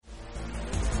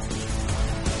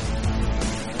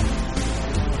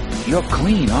You're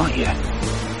clean, aren't you?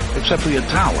 Except for your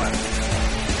tower.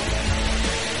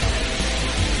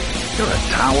 You're a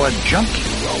tower junkie,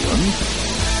 Roland.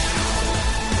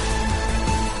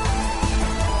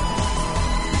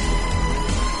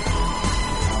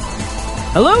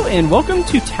 Hello and welcome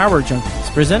to Tower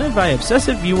Junkies, presented by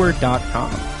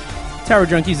ObsessiveViewer.com. Tower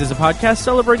Junkies is a podcast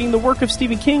celebrating the work of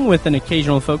Stephen King with an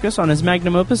occasional focus on his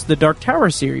magnum opus, the Dark Tower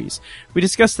series. We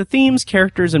discuss the themes,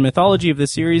 characters, and mythology of the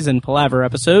series in Palaver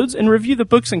episodes, and review the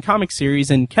books and comic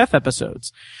series in Kef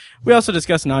episodes. We also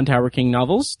discuss non-Tower King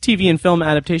novels, TV and film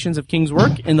adaptations of King's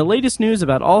work, and the latest news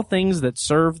about all things that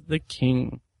serve the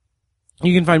King.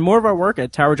 You can find more of our work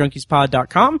at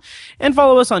TowerJunkiesPod.com and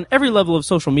follow us on every level of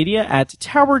social media at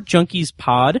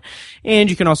TowerJunkiesPod. And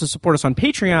you can also support us on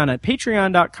Patreon at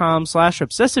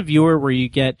patreon.com/obsessiveviewer, where you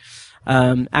get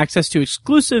access to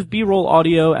exclusive B-roll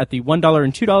audio at the $1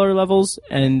 and $2 levels,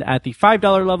 and at the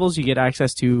 $5 levels you get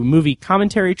access to movie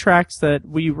commentary tracks that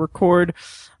we record.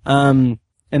 And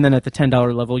then at the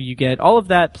 $10 level you get all of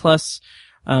that plus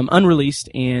unreleased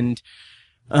and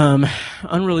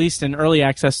early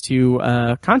access to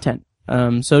content.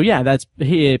 So yeah, that's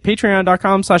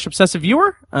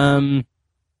patreon.com/obsessiveviewer.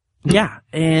 Yeah.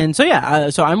 And so yeah,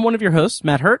 so I'm one of your hosts,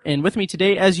 Matt Hurt, and with me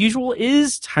today, as usual,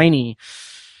 is Tiny.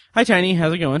 Hi, Tiny.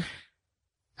 How's it going?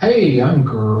 Hey, I'm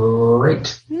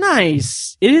great.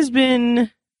 Nice. It has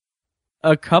been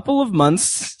a couple of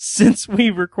months since we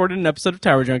recorded an episode of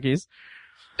Tower Junkies.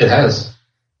 It has.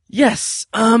 Yes.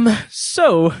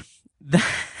 So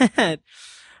that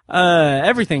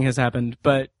everything has happened,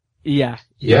 but yeah.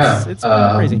 It's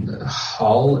been crazy.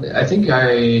 I think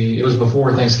it was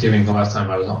before Thanksgiving the last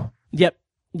time I was on. Yep.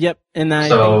 And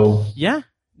that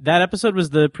episode was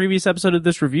the previous episode of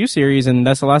this review series, and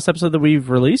that's the last episode that we've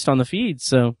released on the feed,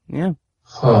 so yeah.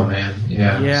 Oh man,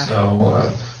 yeah. So,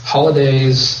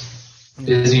 holidays,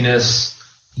 busyness,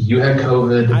 you had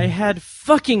COVID. I had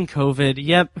fucking COVID,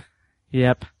 yep.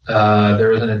 There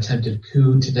was an attempted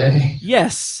coup today.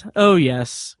 Yes. Oh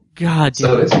yes. God damn.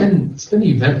 So it's been an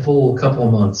eventful couple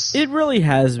of months. It really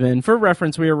has been. For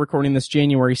reference, we are recording this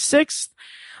January 6th.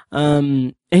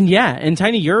 And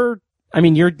Tiny, you're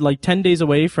like 10 days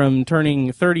away from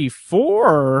turning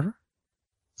 34.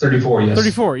 34, yes.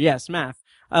 34, yes, math.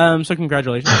 So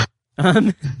congratulations.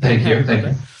 Thank you.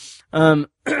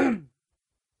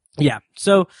 Yeah.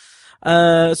 So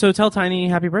tell Tiny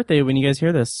happy birthday when you guys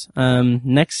hear this.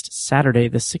 Next Saturday,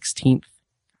 the 16th.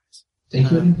 Thank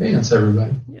you in advance,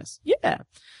 everybody. Yes. Yeah.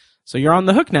 So you're on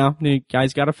the hook now. You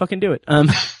guys gotta fucking do it.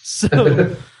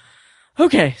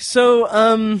 Okay.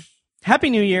 So, Happy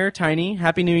New Year, Tiny.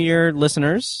 Happy New Year,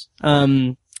 listeners.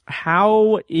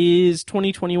 How is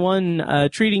 2021,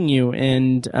 treating you?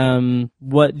 And,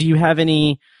 what, do you have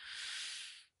any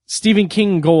Stephen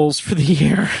King goals for the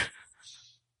year?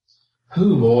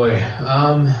 Oh boy.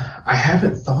 I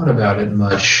haven't thought about it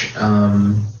much,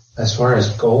 as far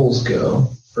as goals go.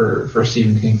 For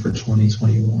Stephen King for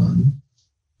 2021.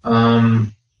 I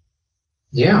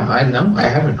don't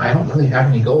really have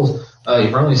any goals.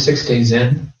 We're only 6 days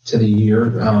in to the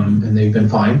year, and they've been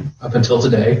fine up until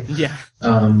today. Yeah.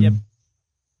 Yep.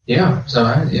 Yeah. So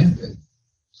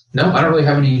no, I don't really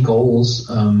have any goals.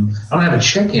 I don't have a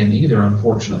check-in either,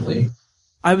 unfortunately.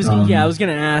 I was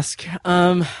gonna ask.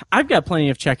 I've got plenty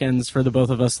of check-ins for the both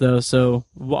of us though, so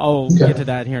I'll get to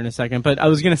that here in a second. But I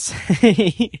was gonna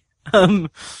say,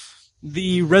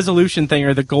 the resolution thing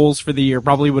or the goals for the year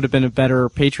probably would have been a better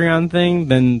Patreon thing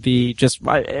than we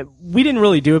didn't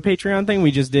really do a Patreon thing. We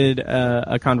just did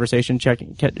a conversation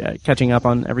catching up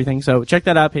on everything. So check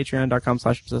that out,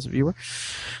 patreon.com/obsessiveviewer.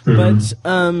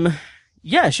 Mm-hmm. But,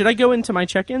 should I go into my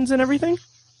check-ins and everything?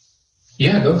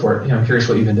 Yeah, go for it. Yeah, I'm curious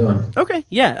what you've been doing. Okay,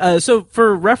 yeah. So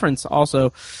for reference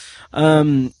also,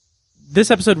 this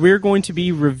episode we're going to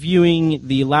be reviewing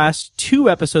the last 2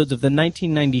 episodes of the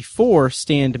 1994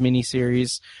 Stand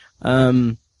miniseries,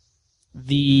 the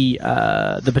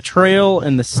Betrayal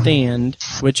and the Stand,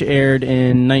 which aired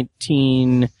in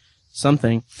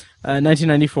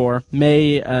 1994,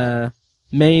 May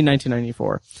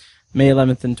 1994, May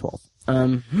 11th and 12th,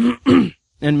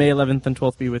 and May 11th and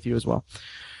 12th be with you as well.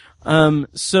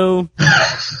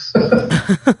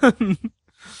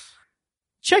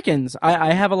 Check-ins.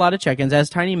 I have a lot of check-ins. As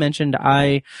Tiny mentioned,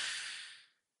 I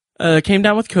came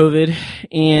down with COVID,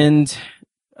 and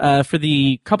for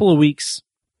the couple of weeks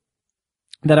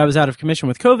that I was out of commission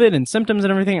with COVID and symptoms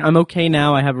and everything, I'm okay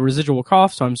now. I have a residual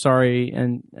cough, so I'm sorry,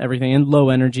 and everything, and low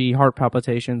energy, heart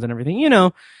palpitations and everything,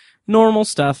 normal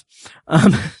stuff.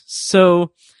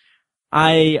 So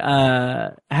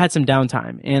I had some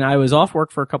downtime, and I was off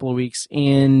work for a couple of weeks,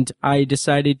 and I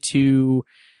decided to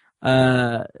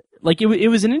like it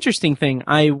was an interesting thing.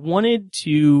 I wanted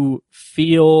to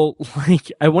feel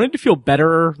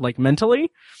better, like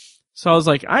mentally. So I was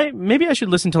like, maybe I should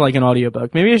listen to like an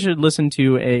audiobook. Maybe I should listen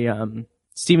to a,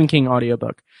 Stephen King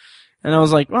audiobook. And I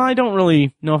was like, well, I don't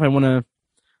really know if I want to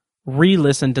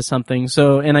re-listen to something.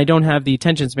 So, and I don't have the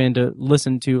attention span to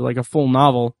listen to like a full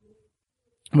novel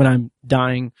when I'm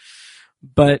dying.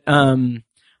 But,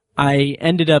 I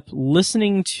ended up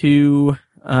listening to,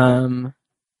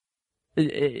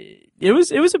 it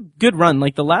was a good run.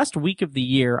 Like the last week of the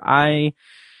year, I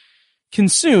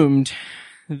consumed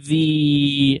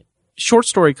the short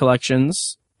story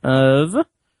collections of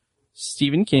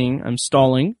Stephen King. I'm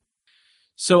stalling.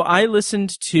 So I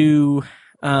listened to,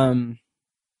 oh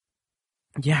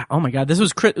my God, this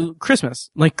was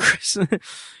Christmas. Like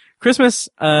Christmas,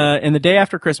 and the day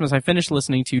after Christmas, I finished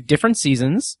listening to Different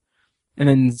Seasons. And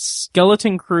then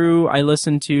Skeleton Crew, I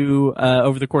listened to,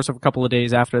 over the course of a couple of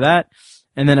days after that.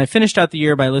 And then I finished out the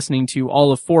year by listening to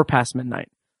all of Four Past Midnight.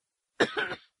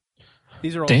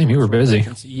 These are all Damn, you were busy.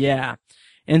 Yeah.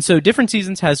 And so Different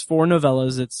Seasons has 4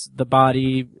 novellas. It's The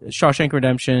Body, Shawshank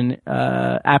Redemption,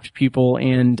 Apt Pupil,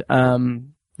 and,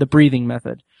 The Breathing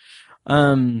Method.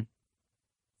 And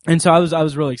so I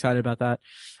was really excited about that.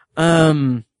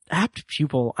 Apt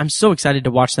Pupil, I'm so excited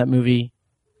to watch that movie.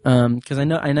 Cause I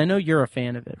know you're a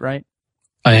fan of it, right?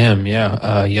 I am,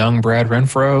 yeah. Young Brad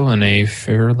Renfro and a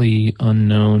fairly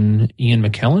unknown Ian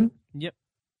McKellen. Yep.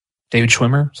 David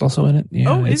Schwimmer is also in it.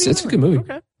 Yeah, oh, it's a good movie.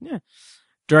 Okay, yeah.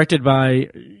 Directed by,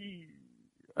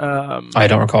 I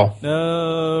don't recall.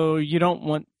 No, you don't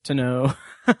want to know.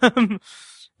 Oh,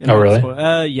 really?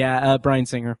 Bryan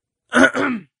Singer.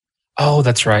 Oh,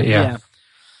 that's right, yeah.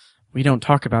 We don't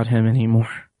talk about him anymore.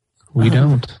 We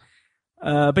don't.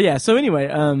 But yeah, so anyway,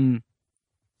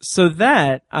 so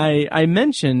that I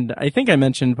mentioned, I think I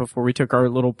mentioned before we took our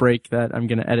little break that I'm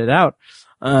going to edit out,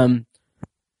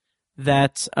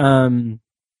 that,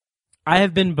 I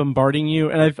have been bombarding you,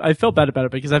 and I felt bad about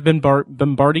it because I've been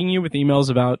bombarding you with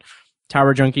emails about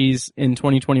Tower Junkies in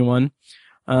 2021.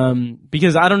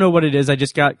 Because I don't know what it is. I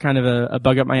just got kind of a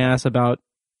bug up my ass about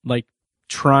like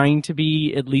trying to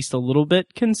be at least a little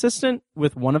bit consistent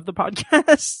with one of the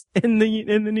podcasts in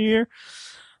the new year.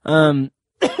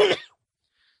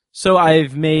 So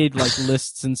I've made like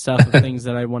lists and stuff of things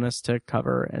that I want us to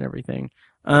cover and everything.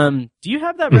 Do you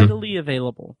have that readily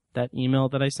available? That email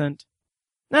that I sent?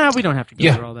 Nah, we don't have to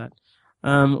go through all that.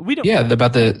 We don't. Yeah,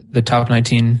 about the top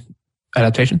 19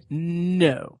 adaptation?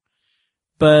 No.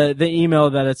 But the email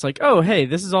that it's like, oh, hey,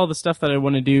 this is all the stuff that I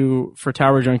want to do for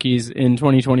Tower Junkies in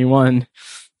 2021,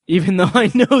 even though I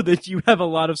know that you have a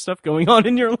lot of stuff going on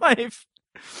in your life.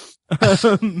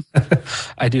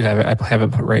 I do have it. I have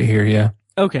it right here, yeah.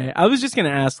 Okay. I was just going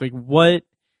to ask, like, what,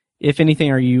 if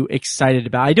anything, are you excited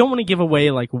about? I don't want to give away,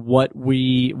 like, what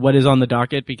is on the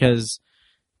docket, because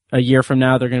a year from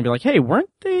now they're going to be like, hey, weren't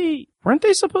they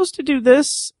supposed to do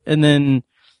this? And then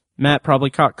Matt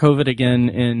probably caught COVID again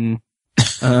and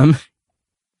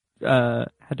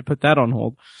had to put that on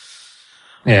hold.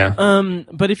 Yeah.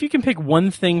 But if you can pick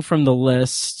one thing from the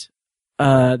list,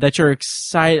 that you're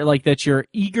excited, like that you're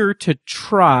eager to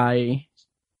try,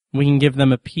 we can give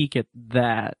them a peek at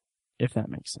that, if that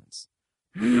makes sense.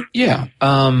 Yeah.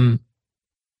 I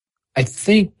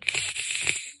think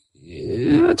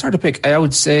it's hard to pick. I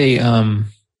would say, I mean,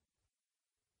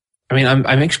 I'm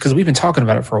anxious because we've been talking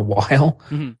about it for a while.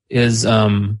 Mm-hmm. Is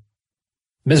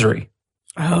Misery?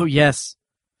 Oh yes,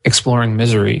 exploring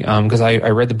Misery. Because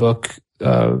I read the book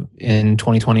in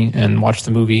 2020 and watched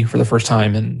the movie for the first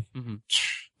time in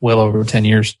well over 10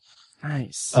 years.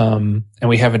 Nice. And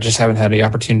we haven't had the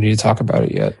opportunity to talk about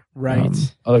it yet. Right.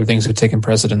 Other things have taken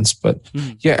precedence, but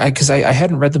yeah, because I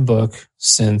hadn't read the book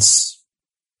since.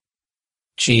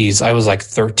 I was like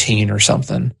 13 or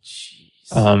something.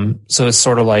 So it's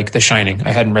sort of like The Shining.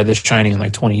 I hadn't read The Shining in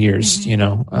like 20 years, you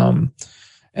know,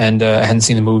 and I hadn't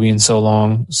seen the movie in so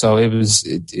long. So it was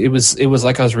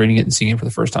like I was reading it and seeing it for the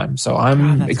first time. So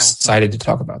I'm excited to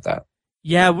talk about that.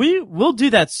 Yeah, we'll do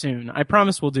that soon. I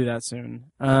promise we'll do that soon.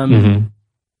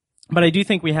 But I do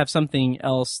think we have something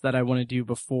else that I want to do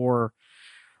before,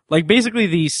 like basically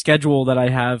the schedule that I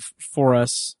have for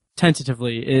us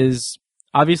tentatively is,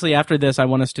 obviously, after this, I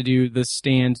want us to do the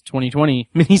Stand 2020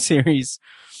 miniseries.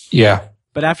 Yeah.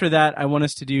 But after that, I want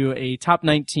us to do a top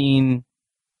 19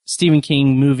 Stephen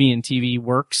King movie and TV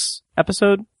works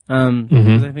episode.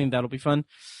 Because I think that'll be fun.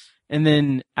 And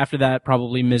then after that,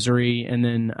 probably Misery. And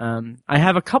then I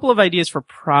have a couple of ideas for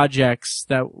projects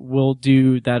that we'll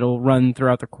do that'll run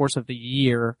throughout the course of the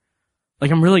year.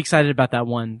 Like, I'm really excited about that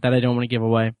one that I don't want to give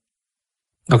away.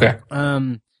 Okay.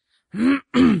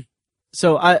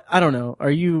 So I don't know.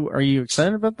 Are you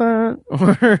excited about that?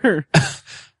 Or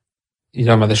You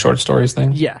talking about the short stories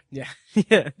thing? yeah.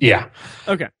 Yeah.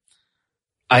 Okay.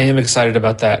 I am excited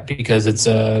about that because it's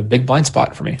a big blind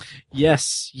spot for me.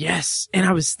 Yes. And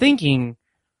I was thinking,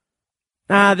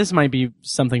 this might be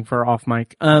something for off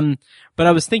mic. But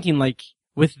I was thinking like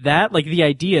with that, like the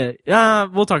idea,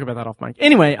 we'll talk about that off mic.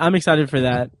 Anyway, I'm excited for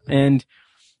that. And,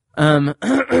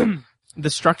 the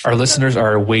structure. Our listeners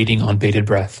are waiting on bated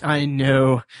breath. I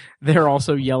know. They're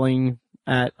also yelling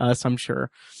at us, I'm sure.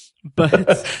 But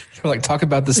they're like, talk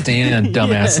about the stand,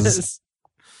 dumbasses. Yes.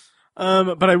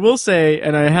 But I will say,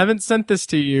 and I haven't sent this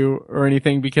to you or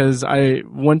anything because I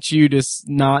want you to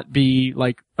not be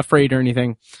like afraid or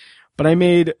anything. But I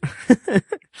made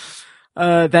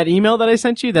that email that I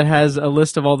sent you that has a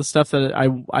list of all the stuff that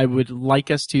I would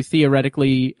like us to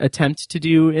theoretically attempt to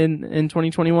do in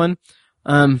 2021.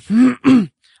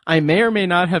 I may or may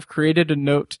not have created a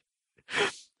note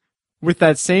with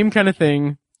that same kind of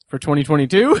thing for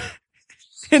 2022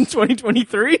 and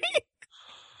 2023.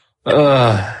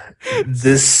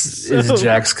 This is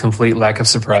Jack's complete lack of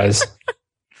surprise.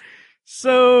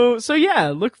 So yeah,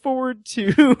 look forward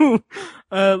to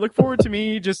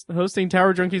me just hosting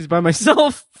Tower Junkies by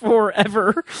myself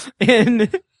forever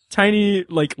and Tiny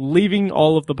like leaving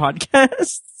all of the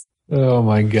podcasts. Oh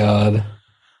my God.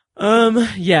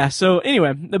 Yeah, so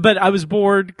anyway, but I was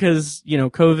bored because,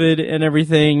 COVID and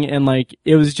everything, and like,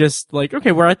 it was just like,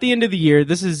 okay, we're at the end of the year.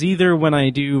 This is either when I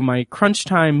do my crunch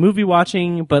time movie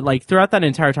watching, but like throughout that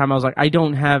entire time, I was like, I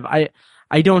don't have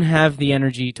the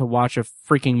energy to watch a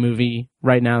freaking movie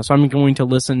right now, so I'm going to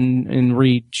listen and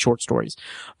read short stories.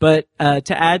 But,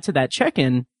 to add to that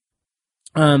check-in,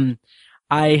 I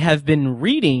have been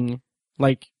reading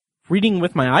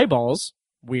with my eyeballs,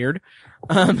 weird,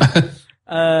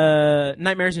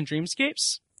 Nightmares and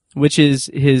Dreamscapes, which is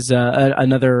his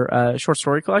another short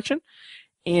story collection.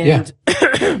 And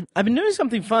I've been doing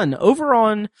something fun over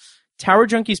on Tower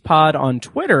Junkies Pod on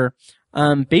Twitter.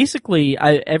 Basically,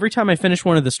 every time I finish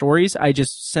one of the stories, I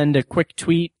just send a quick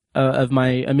tweet of my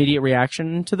immediate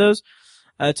reaction to those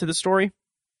to the story.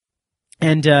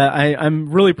 And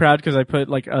I'm really proud because I put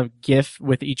like a GIF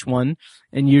with each one,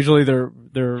 and usually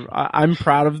I'm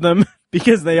proud of them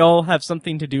because they all have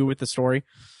something to do with the story.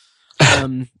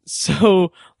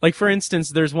 So like for instance,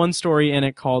 there's one story in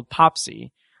it called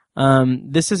Popsy.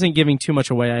 This isn't giving too much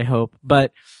away, I hope,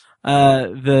 but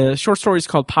the short story is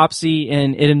called Popsy,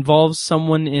 and it involves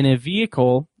someone in a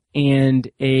vehicle and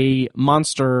a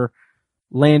monster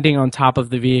landing on top of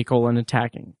the vehicle and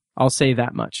attacking. I'll say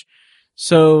that much.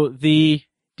 So do you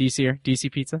see her? Do you see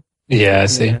pizza? Yeah, I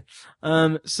see.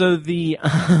 Yeah. So the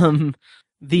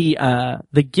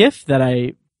GIF that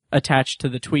I attached to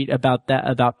the tweet about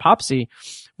Popsy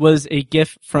was a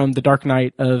GIF from The Dark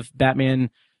Knight of Batman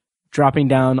dropping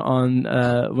down on,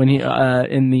 when he,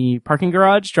 in the parking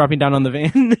garage, dropping down on the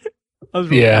van. I was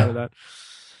really proud of that.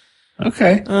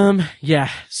 Okay. Yeah.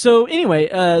 So anyway,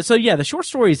 the short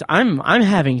stories, I'm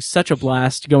having such a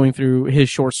blast going through his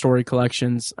short story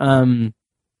collections.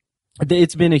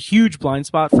 It's been a huge blind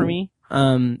spot for me.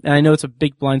 And I know it's a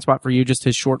big blind spot for you, just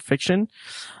his short fiction.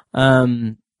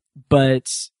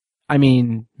 But I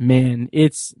mean, man,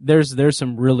 there's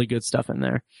some really good stuff in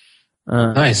there.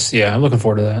 Nice. Yeah. I'm looking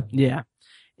forward to that. Yeah.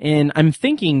 And I'm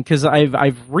thinking, cause I've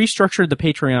restructured the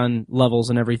Patreon levels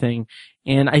and everything.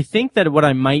 And I think that what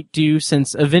I might do,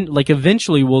 since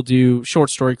eventually we'll do short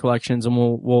story collections and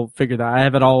we'll figure that. I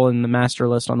have it all in the master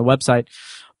list on the website,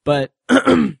 but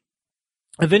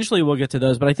eventually we'll get to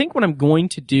those. But I think what I'm going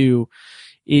to do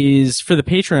is for the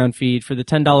Patreon feed, for the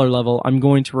 $10 level, I'm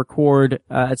going to record,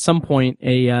 at some point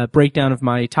a breakdown of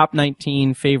my top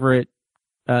 19 favorite,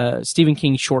 Stephen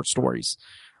King short stories.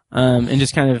 And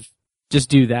just kind of, just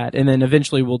do that. And then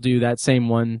eventually we'll do that same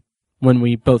one when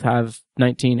we both have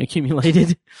 19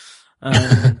 accumulated,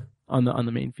 on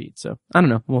the main feed. So I don't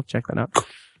know. We'll check that out.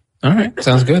 All right.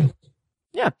 Sounds good.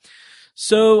 Yeah.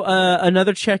 So,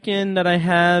 another check-in that I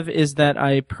have is that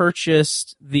I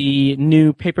purchased the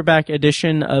new paperback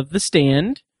edition of The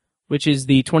Stand, which is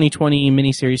the 2020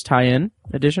 miniseries tie-in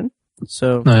edition.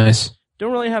 So, nice.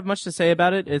 Don't really have much to say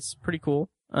about it. It's pretty cool.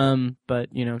 But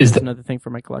is that another thing for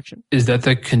my collection? Is that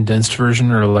the condensed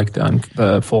version or like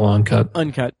the full uncut?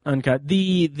 Uncut.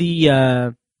 The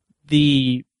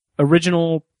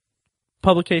original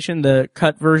publication, the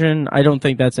cut version, I don't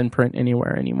think that's in print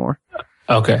anywhere anymore.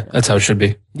 Okay, that's how it should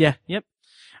be. Yeah. Yep.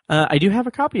 I do have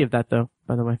a copy of that though,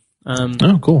 by the way.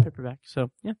 Oh, cool. Paperback.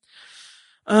 So yeah.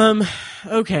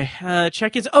 Okay,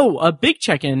 check-ins. Oh, a big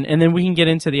check-in, and then we can get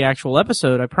into the actual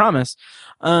episode, I promise.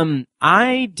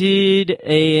 I did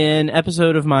an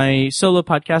episode of my solo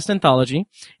podcast anthology,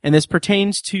 and this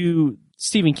pertains to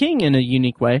Stephen King in a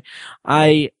unique way.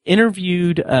 I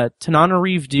interviewed,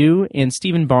 Tananarive Due and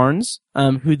Stephen Barnes,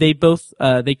 who they both,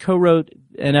 they co-wrote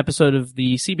an episode of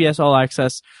the CBS All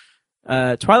Access,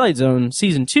 Twilight Zone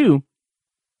Season 2.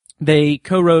 They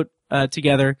co-wrote,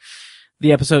 together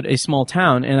the episode A Small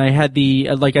Town, and I had the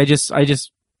I just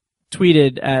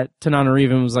tweeted at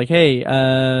Tananarive and was like, "Hey,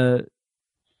 do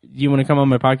you want to come on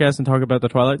my podcast and talk about the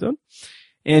Twilight Zone?"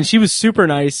 And she was super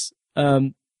nice.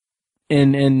 And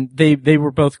they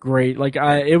were both great.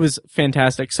 It was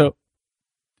fantastic. So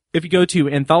if you go to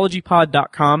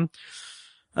anthologypod.com,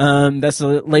 that's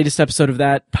the latest episode of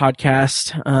that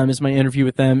podcast, is my interview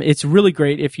with them. It's really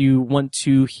great if you want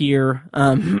to hear,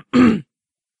 a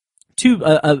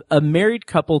married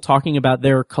couple talking about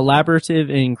their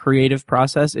collaborative and creative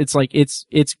process. It's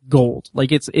gold.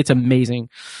 It's amazing.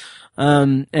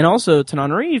 And also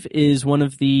Tananarive is one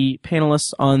of the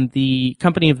panelists on the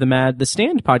Company of the Mad, The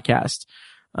Stand podcast.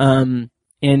 And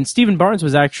Stephen Barnes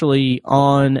was actually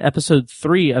on episode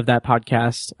 3 of that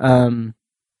podcast,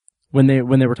 when they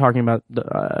were talking about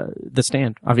the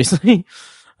Stand, obviously.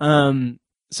 So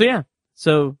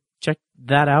check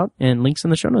that out, and links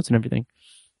in the show notes and everything.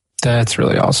 That's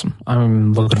really awesome.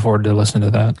 I'm looking forward to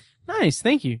listening to that. Nice.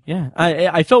 Thank you. Yeah.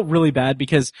 I felt really bad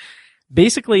because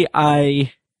basically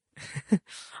I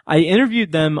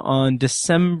interviewed them on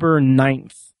December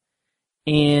 9th,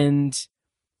 and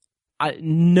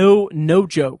no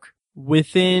joke,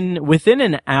 within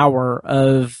an hour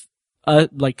of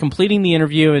completing the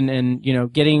interview and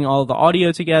getting all the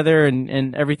audio together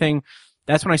and everything,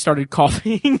 that's when I started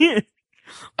coughing.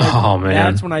 Oh man.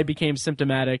 That's when I became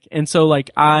symptomatic. And so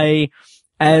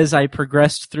as I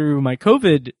progressed through my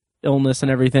COVID illness and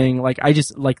everything,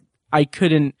 I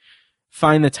couldn't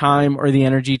find the time or the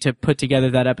energy to put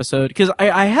together that episode, because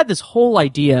I had this whole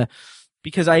idea,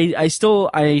 because I still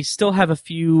have a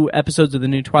few episodes of the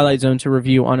new Twilight Zone to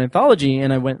review on Anthology,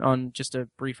 and I went on just a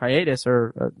brief hiatus,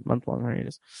 or a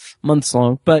months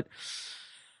long, but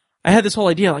I had this whole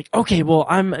idea, okay, well,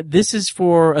 this is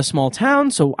for A Small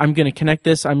Town, so I'm gonna connect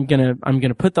this. I'm gonna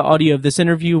put the audio of this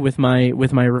interview with my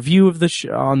review of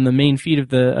on the main feed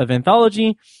of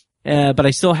Anthology. But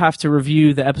I still have to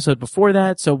review the episode before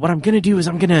that. So what I'm gonna do is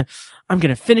I'm gonna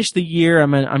finish the year.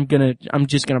 I'm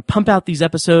just gonna pump out these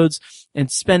episodes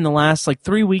and spend the last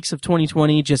 3 weeks of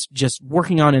 2020 just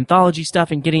working on Anthology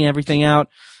stuff and getting everything out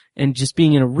and just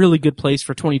being in a really good place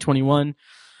for 2021.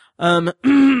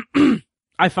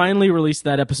 I finally released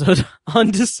that episode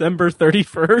on December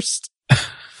 31st.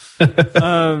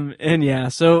 And yeah,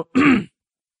 so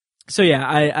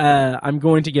yeah, I'm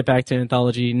going to get back to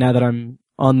Anthology now that I'm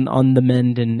on the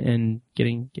mend and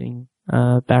getting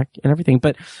back and everything.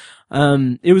 But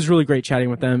it was really great chatting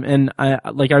with them, and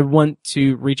I want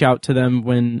to reach out to them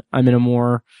when I'm in a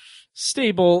more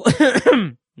stable,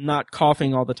 not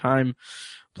coughing all the time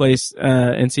place,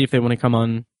 and see if they want to come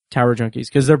on Tower Junkies,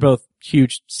 because they're both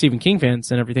huge Stephen King fans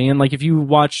and everything. And if you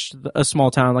watch A Small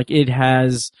Town, it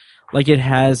has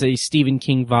a Stephen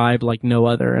King vibe like no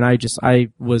other. And I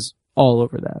was all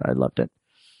over that. I loved it.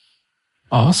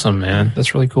 Awesome, man.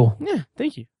 That's really cool. Yeah.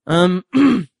 Thank you.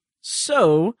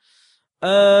 So,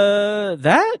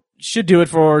 that should do it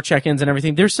for check-ins and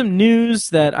everything. There's some news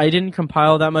that I didn't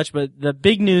compile that much, but the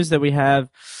big news that we have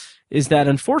is that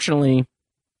unfortunately,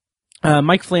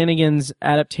 Mike Flanagan's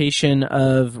adaptation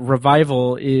of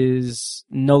Revival is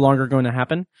no longer going to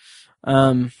happen.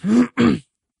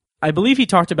 I believe he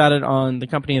talked about it on the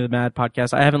Company of the Mad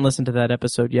podcast. I haven't listened to that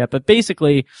episode yet, but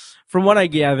basically, from what I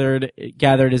gathered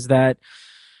is that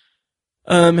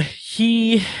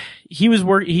he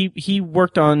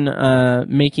worked on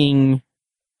making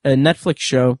a Netflix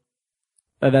show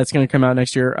that's going to come out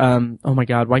next year. Oh my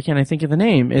God, why can't I think of the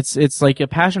name? It's like a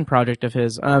passion project of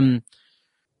his.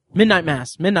 Midnight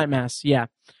Mass, yeah.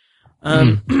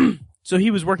 So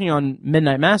he was working on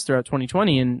Midnight Mass throughout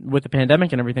 2020 and with the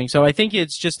pandemic and everything. So I think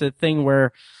it's just a thing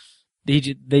where they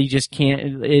just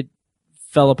can't, it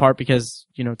fell apart because,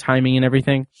 timing and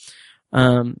everything.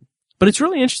 But it's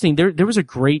really interesting. There was a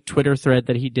great Twitter thread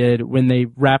that he did when they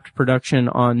wrapped production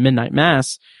on Midnight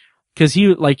Mass, cause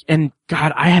and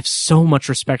God, I have so much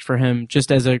respect for him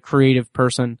just as a creative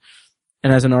person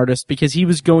and as an artist, because he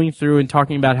was going through and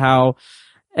talking about how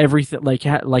everything,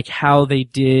 how they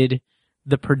did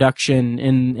the production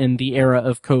in the era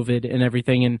of COVID and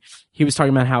everything. And he was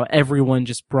talking about how everyone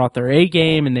just brought their A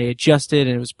game and they adjusted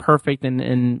and it was perfect.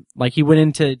 And he went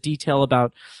into detail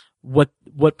about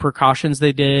what precautions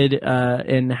they did,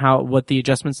 and what the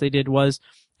adjustments they did was.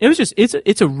 It was just,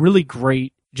 it's a really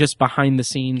great, just behind the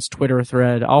scenes Twitter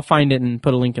thread. I'll find it and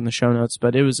put a link in the show notes,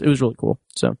 but it was really cool.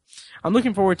 So I'm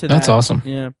looking forward to that. That's awesome.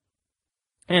 Yeah.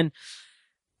 And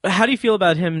how do you feel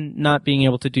about him not being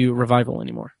able to do Revival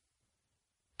anymore?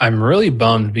 I'm really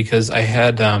bummed because I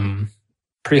had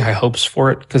pretty high hopes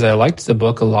for it because I liked the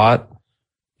book a lot,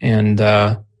 and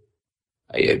I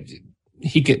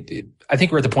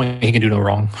think we're at the point he can do no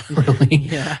wrong. Really,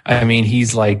 yeah. I mean,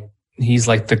 he's like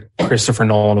the Christopher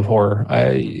Nolan of horror.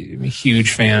 I'm a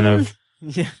huge fan of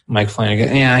Mike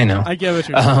Flanagan. Yeah, I know. I get what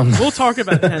you're saying. We'll talk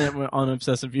about Tenet on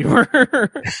Obsessive Viewer.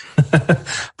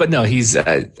 But no,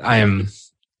 I'm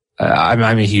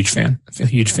a huge fan, a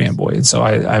huge fanboy, and so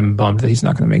I'm bummed that he's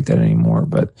not going to make that anymore.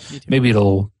 But maybe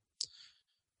it'll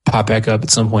pop back up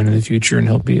at some point in the future, and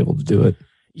he'll be able to do it.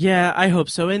 Yeah, I hope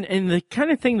so. And the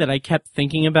kind of thing that I kept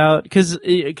thinking about,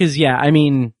 because yeah, I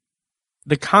mean,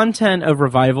 the content of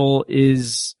Revival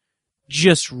is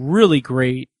just really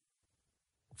great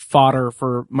fodder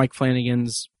for Mike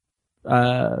Flanagan's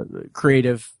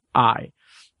creative eye.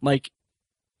 Like,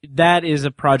 that is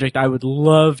a project I would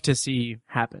love to see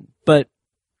happen. But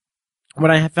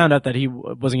when I found out that he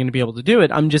wasn't going to be able to do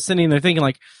it, I'm just sitting there thinking,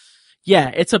 like,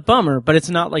 yeah, it's a bummer, but it's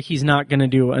not like he's not going to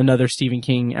do another Stephen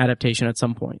King adaptation at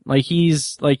some point. Like,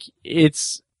 he's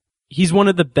one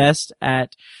of the best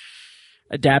at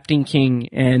adapting King,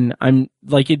 and I'm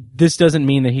like, this doesn't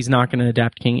mean that he's not going to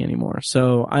adapt King anymore.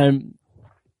 So I'm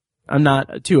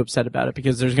not too upset about it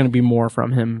because there's going to be more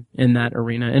from him in that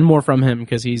arena, and more from him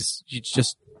because he's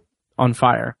just on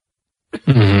fire.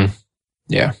 Mm-hmm.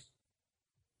 Yeah.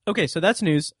 Okay, so that's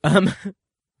news.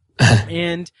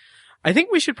 And I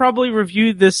think we should probably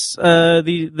review this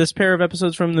this pair of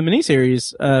episodes from the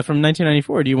miniseries from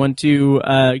 1994. Do you want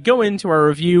to go into our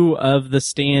review of the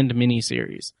Stand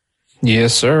miniseries?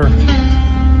 Yes, sir.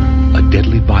 A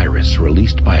deadly virus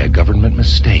released by a government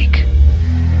mistake.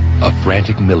 A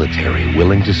frantic military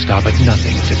willing to stop at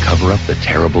nothing to cover up the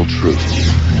terrible truth.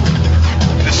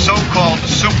 The so-called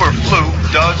super flu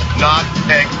does not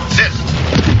exist.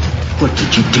 What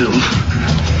did you do?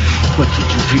 What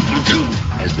did you people do?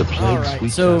 As the plague All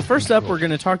right, so first up, we're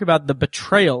going to talk about The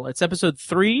Betrayal. It's episode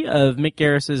 3 of Mick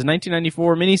Garris's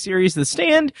 1994 miniseries, The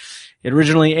Stand. It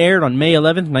originally aired on May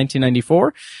 11th,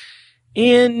 1994.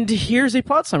 And here's a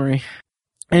plot summary.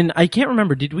 And I can't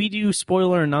remember, did we do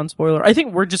spoiler and non-spoiler? I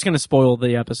think we're just going to spoil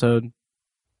the episode.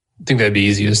 I think that'd be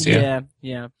easiest, yeah.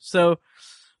 Yeah. So,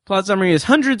 plot summary is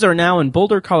hundreds are now in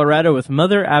Boulder, Colorado with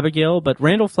Mother Abigail, but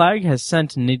Randall Flagg has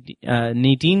sent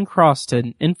Nadine Cross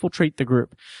to infiltrate the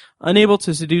group. Unable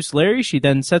to seduce Larry, she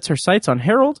then sets her sights on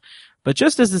Harold, but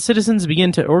just as the citizens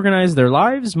begin to organize their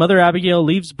lives, Mother Abigail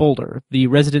leaves Boulder. The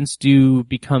residents do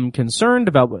become concerned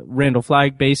about what Randall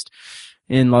Flagg based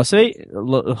in Las Vegas.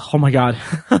 Oh my God.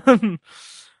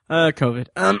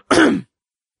 COVID.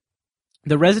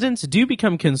 The residents do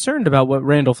become concerned about what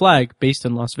Randall Flagg, based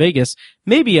in Las Vegas,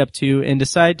 may be up to and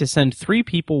decide to send 3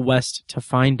 people west to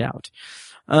find out.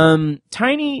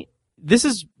 Tiny, this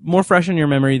is more fresh in your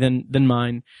memory than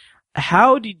mine.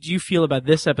 How did you feel about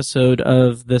this episode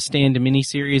of the Stand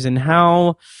miniseries, and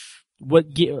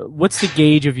what's the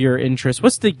gauge of your interest?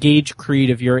 What's the gauge creed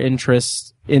of your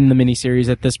interest in the miniseries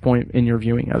at this point in your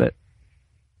viewing of it?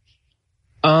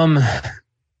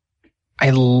 I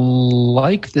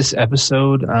like this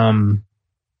episode.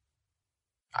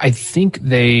 I think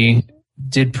they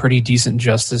did pretty decent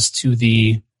justice to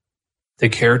the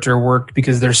character work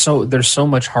because there's so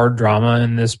much hard drama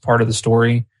in this part of the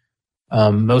story.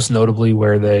 Most notably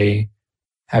where they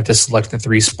have to select the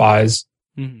 3 spies.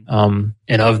 Mm-hmm.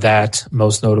 And of that,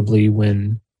 most notably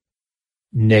when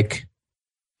Nick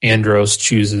Andros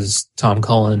chooses Tom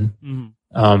Cullen.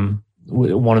 Mm-hmm.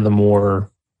 One of the more,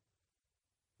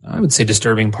 I would say,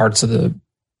 disturbing parts of the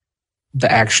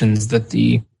actions that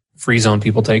the Free Zone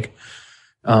people take.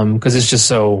 Cause it's just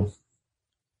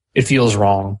it feels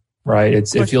wrong, right?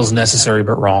 It feels necessary,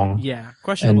 but wrong. Yeah.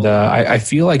 Questionable. And, I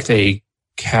feel like they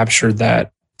captured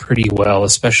that pretty well,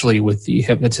 especially with the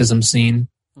hypnotism scene.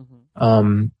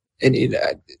 Mm-hmm. And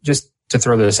just to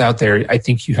throw this out there, I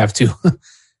think you have to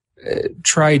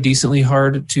try decently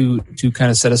hard to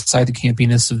kind of set aside the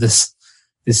campiness of this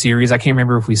series. I can't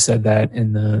remember if we said that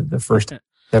in the first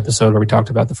episode where we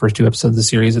talked about the first 2 episodes of the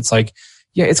series. It's like,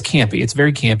 yeah, it's campy. It's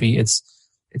very campy. It's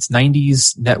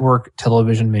 90s network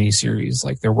television miniseries.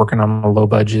 Like they're working on a low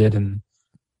budget, and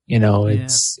it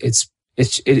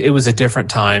was a different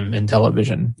time in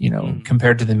television,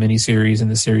 compared to the miniseries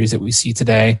and the series that we see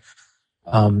today.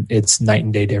 It's night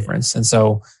and day difference. And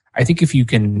so I think if you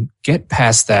can get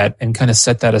past that and kind of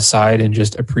set that aside and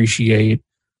just appreciate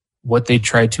what they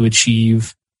tried to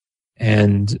achieve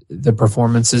and the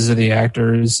performances of the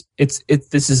actors,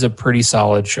 this is a pretty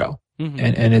solid show. Mm-hmm.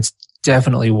 And it's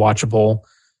definitely watchable.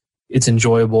 It's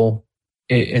enjoyable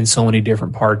in so many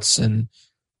different parts. And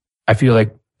I feel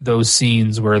like those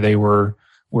scenes where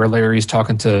Larry's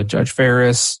talking to Judge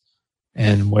Ferris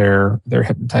and where they're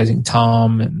hypnotizing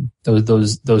Tom, and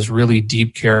those really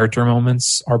deep character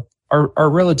moments are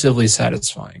relatively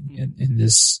satisfying in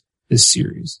this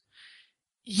series.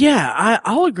 Yeah,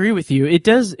 I'll agree with you. It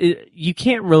does. You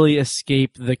can't really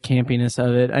escape the campiness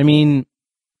of it. I mean,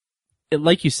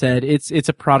 like you said, it's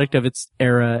a product of its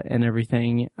era and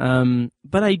everything.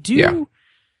 But I do. Yeah.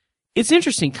 It's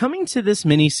interesting coming to this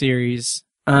miniseries,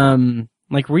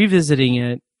 like revisiting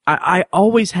it. I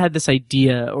always had this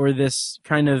idea or this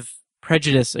kind of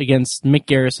prejudice against Mick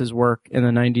Garris's work in the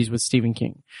 90s with Stephen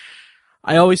King.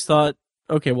 I always thought,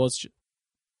 okay, well, it's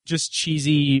just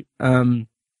cheesy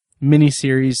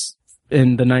miniseries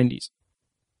in the 90s.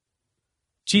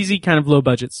 Cheesy, kind of low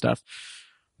budget stuff.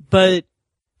 But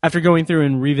after going through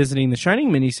and revisiting the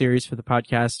Shining miniseries for the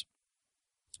podcast,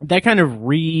 that kind of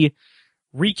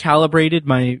recalibrated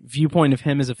my viewpoint of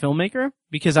him as a filmmaker,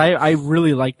 because I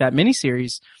really like that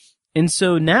miniseries. And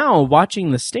so now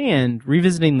watching The Stand,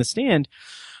 revisiting The Stand,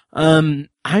 I'm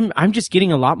just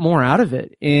getting a lot more out of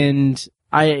it. And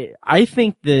I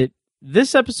think that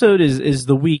this episode is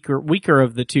the weaker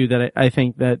of the two that I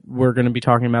think that we're going to be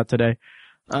talking about today.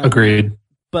 Agreed.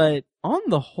 But on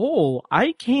the whole,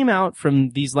 I came out from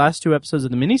these last two episodes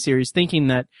of the miniseries thinking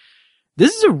that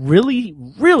this is a really,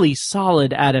 really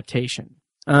solid adaptation.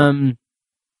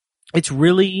 It's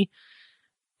really,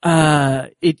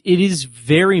 it is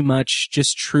very much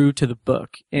just true to the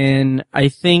book. And I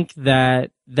think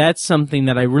that that's something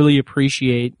that I really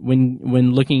appreciate when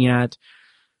looking at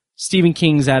Stephen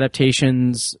King's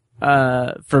adaptations,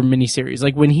 for miniseries.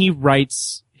 Like when he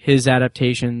writes his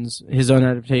adaptations, his own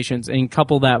adaptations, and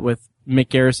couple that with Mick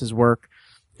Garris's work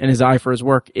and his eye for his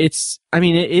work,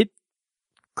 it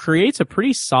creates a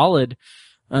pretty solid,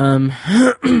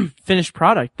 finished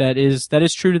product that is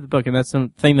true to the book, and that's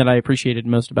something that I appreciated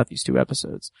most about these two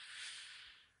episodes.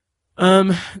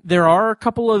 There are a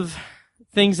couple of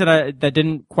things that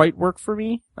didn't quite work for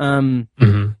me.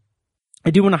 Mm-hmm. I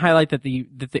do want to highlight that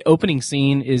the opening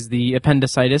scene is the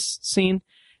appendicitis scene,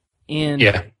 and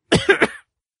yeah.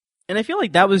 And I feel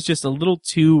like that was just a little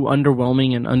too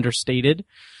underwhelming and understated.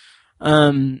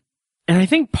 And I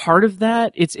think part of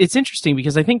that, it's interesting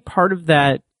because I think part of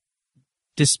that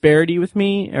disparity with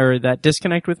me, or that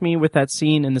disconnect with me with that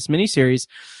scene in this miniseries,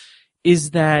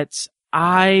 is that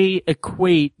I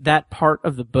equate that part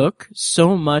of the book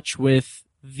so much with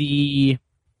the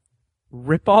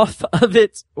ripoff of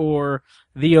it or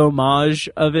the homage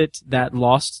of it that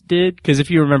Lost did. Because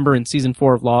if you remember in season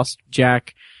 4 of Lost,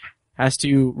 Jack has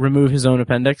to remove his own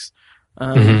appendix.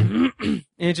 And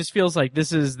it just feels like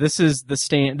this is the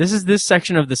Stand. This is this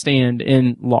section of The Stand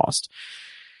in Lost.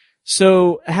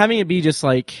 So having it be just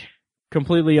like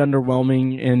completely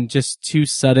underwhelming and just too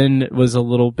sudden was a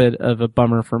little bit of a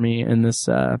bummer for me in this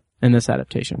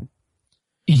adaptation.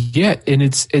 Yeah, and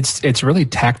it's really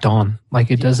tacked on. Like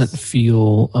it doesn't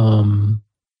feel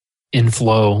in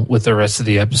flow with the rest of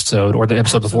the episode or the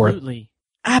episode before it.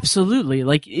 Absolutely.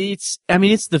 Like it's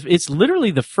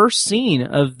literally the first scene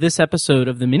of this episode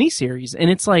of the miniseries, and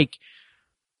it's like,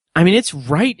 it's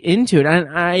right into it.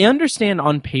 And I understand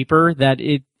on paper that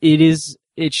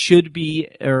it should be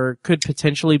or could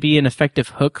potentially be an effective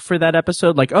hook for that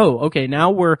episode. Like, oh, okay, now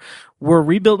we're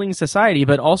rebuilding society,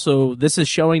 but also this is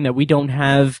showing that we don't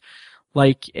have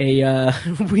like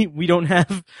we don't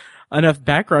have enough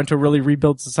background to really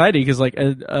rebuild society, because like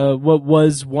what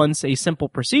was once a simple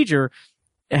procedure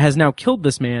has now killed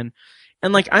this man.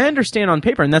 And like I understand on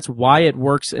paper, and that's why it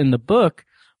works in the book.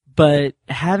 But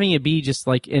having it be just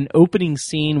like an opening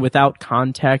scene without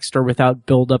context or without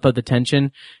build up of the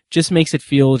tension just makes it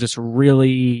feel just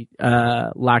really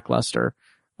lackluster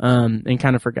and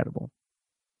kind of forgettable.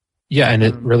 Yeah, and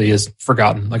it really is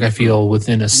forgotten. Like I feel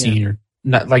within a scene, or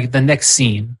not like the next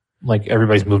scene, like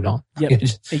everybody's moved on. Yep,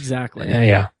 exactly.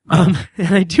 Yeah. And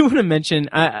I do want to mention,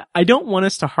 I don't want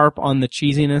us to harp on the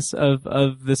cheesiness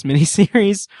of this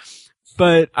miniseries.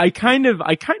 But I kind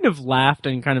of laughed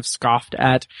and kind of scoffed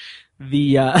at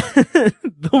the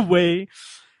the way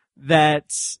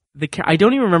that I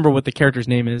don't even remember what the character's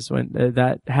name is when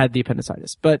that had the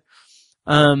appendicitis. But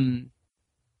when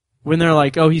they're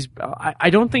like, oh, I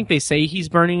don't think they say he's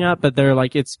burning up, but they're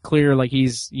like, it's clear like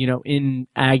he's, in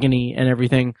agony and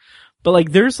everything. But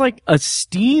like there's like a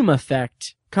steam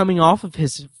effect coming off of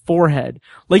his forehead.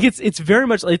 Like it's very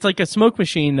much, it's like a smoke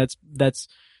machine that's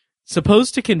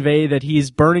supposed to convey that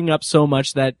he's burning up so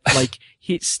much that like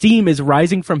steam is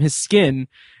rising from his skin.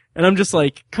 And I'm just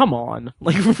like, come on,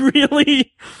 like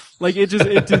really, like it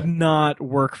did not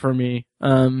work for me.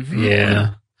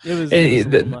 Yeah. It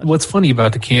was what's funny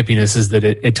about the campiness is that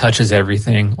it touches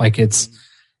everything. Like it's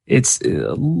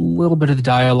a little bit of the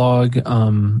dialogue,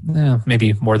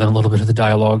 maybe more than a little bit of the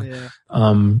dialogue. Yeah.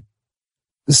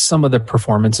 Some of the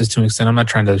performances to an extent. I'm not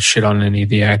trying to shit on any of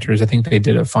the actors. I think they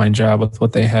did a fine job with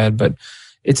what they had, but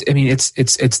it's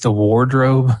the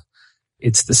wardrobe,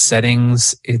 it's the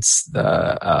settings, it's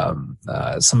the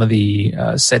some of the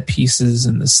set pieces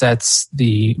and the sets,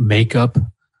 the makeup,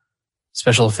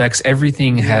 special effects.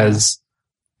 Everything has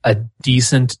a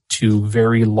decent to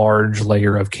very large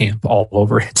layer of camp all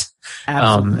over it.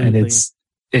 Absolutely. And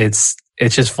it's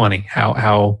just funny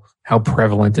how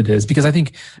prevalent it is, because I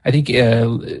think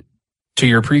to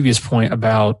your previous point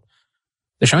about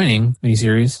the Shining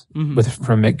miniseries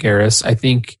from Mick Garris, I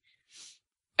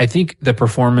think the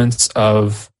performance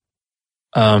of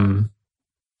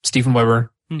Stephen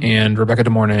Weber and Rebecca De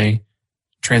Mornay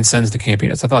transcends the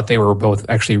campiness. I thought they were both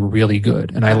actually really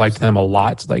good, and I liked them a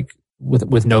lot, like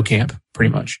with no camp,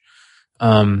 pretty much.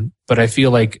 But I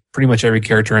feel like pretty much every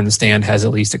character in The Stand has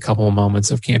at least a couple of moments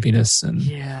of campiness, and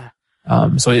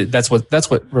so that's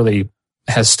what really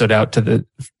has stood out to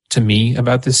me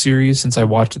about this series since I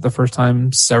watched it the first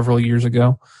time several years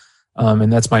ago.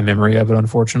 And that's my memory of it,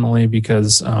 unfortunately,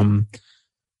 because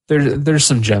there's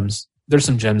some gems. There's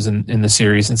some gems in the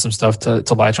series and some stuff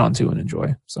to latch onto and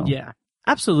enjoy. So yeah,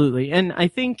 absolutely. And I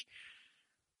think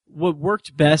what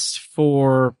worked best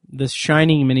for the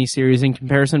Shining miniseries in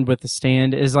comparison with The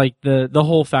Stand is like the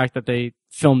whole fact that they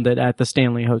filmed it at the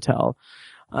Stanley Hotel.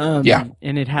 And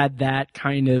it had that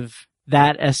kind of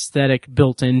that aesthetic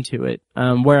built into it.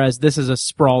 Whereas this is a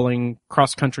sprawling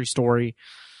cross-country story.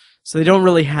 So they don't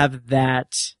really have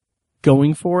that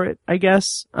going for it, I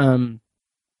guess.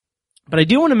 But I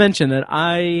do want to mention that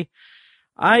I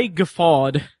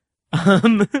guffawed,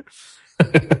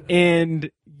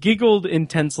 and giggled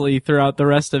intensely throughout the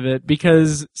rest of it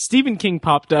because Stephen King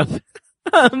popped up.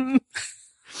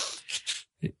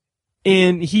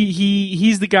 And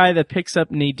he's the guy that picks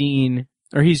up Nadine,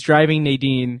 or he's driving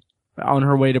Nadine on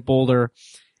her way to Boulder.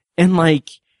 And like,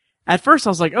 at first I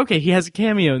was like, okay, he has a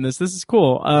cameo in this. This is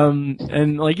cool.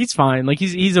 And like, he's fine. Like,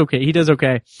 he's okay. He does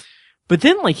okay. But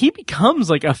then like, he becomes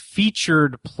like a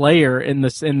featured player in the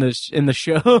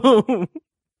show.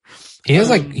 He has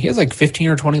like 15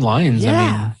 or 20 lines. Yeah.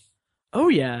 I mean, oh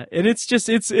yeah. And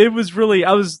it was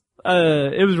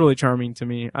really charming to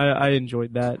me. I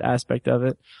enjoyed that aspect of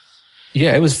it.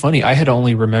 Yeah, it was funny. I had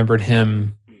only remembered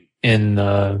him in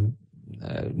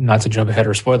not to jump ahead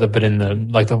or spoil it, but in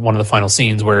one of the final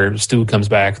scenes where Stu comes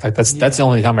back. Like that's the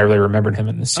only time I really remembered him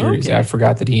in the series. Okay. I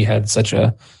forgot that he had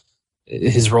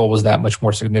his role was that much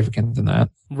more significant than that.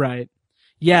 Right.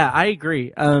 Yeah, I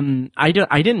agree. I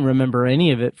didn't remember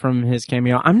any of it from his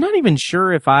cameo. I'm not even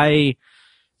sure if I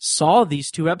saw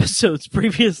these two episodes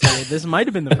previously. This might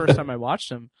have been the first time I watched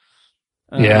them.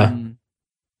 Yeah.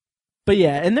 But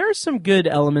yeah, and there are some good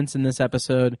elements in this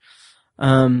episode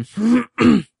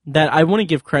that I want to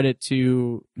give credit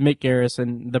to Mick Garris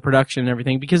and the production and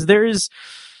everything, because there's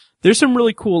some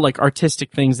really cool like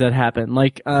artistic things that happen.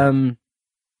 Like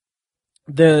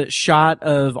the shot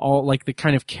of all like the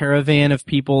kind of caravan of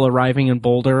people arriving in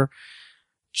Boulder,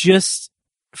 just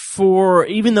for,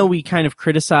 even though we kind of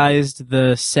criticized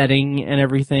the setting and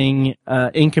everything,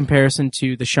 in comparison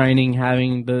to The Shining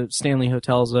having the Stanley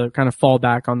Hotel as a kind of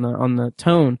fallback on the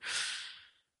tone,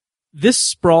 this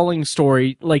sprawling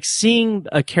story, like seeing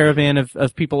a caravan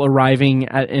of people arriving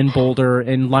in Boulder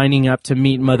and lining up to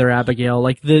meet Mother Abigail,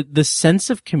 like the sense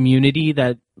of community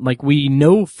that like we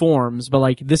know forms, but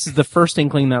like this is the first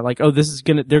inkling that like, oh,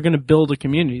 they're gonna build a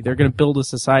community, they're gonna build a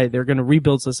society, they're gonna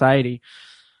rebuild society.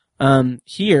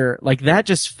 Here, like that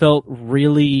just felt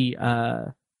really,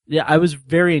 I was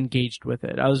very engaged with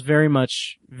it. I was very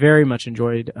much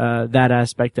enjoyed, that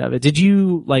aspect of it. Did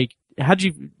you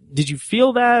did you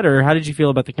feel that, or how did you feel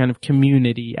about the kind of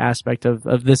community aspect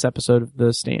of this episode of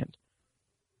The Stand?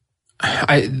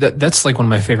 That's like one of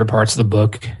my favorite parts of the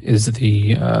book is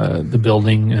the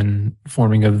building and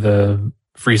forming of the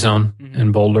free zone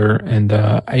in Boulder. And,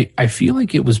 I feel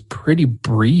like it was pretty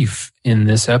brief in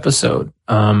this episode.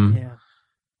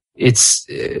 It's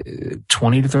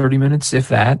 20 to 30 minutes, if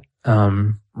that,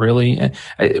 really,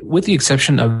 with the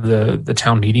exception of the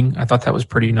town meeting. I thought that was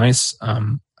pretty nice.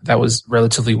 That was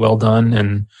relatively well done.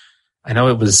 And I know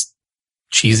it was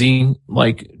cheesy,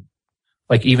 like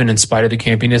even in spite of the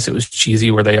campiness, it was cheesy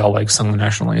where they all like sung the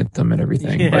national anthem and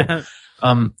everything. Yeah.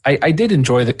 But, I did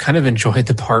enjoy the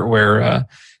part where,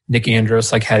 Nick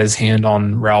Andros like had his hand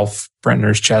on Ralph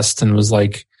Brentner's chest and was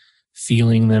like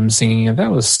feeling them singing it.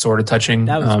 That was sort of touching.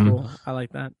 That was cool. I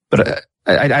like that. But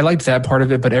I liked that part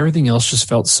of it, but everything else just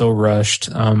felt so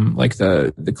rushed. Like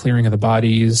the clearing of the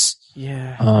bodies.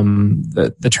 Yeah.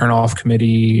 The turn off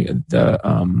committee,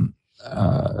 the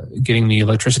getting the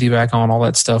electricity back on, all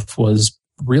that stuff was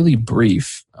really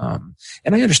brief. And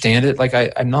I understand it. Like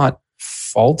I'm not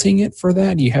faulting it for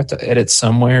that. You have to edit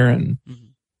somewhere and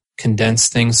condense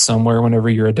things somewhere whenever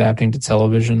you're adapting to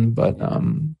television. But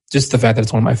just the fact that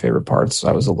it's one of my favorite parts,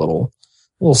 I was a little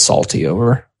salty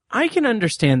over. I can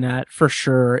understand that for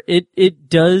sure. It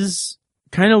does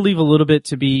kind of leave a little bit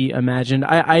to be imagined.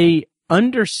 I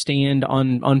understand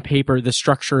on paper the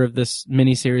structure of this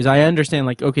miniseries. I understand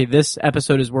like, okay, this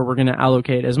episode is where we're going to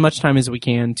allocate as much time as we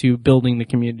can to building the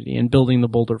community and building the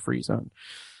Boulder Free Zone.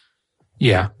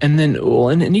 Yeah. And then, well,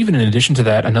 and even in addition to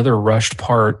that, another rushed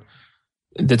part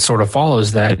that sort of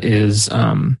follows that is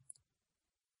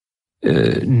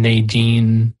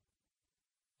Nadine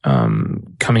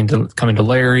coming to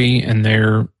Larry and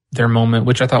their moment,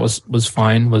 which I thought was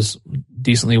fine, was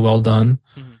decently well done.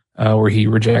 Where he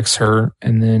rejects her,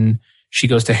 and then she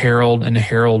goes to Harold, and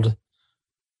Harold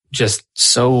just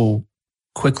so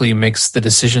quickly makes the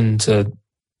decision to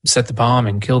set the bomb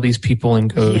and kill these people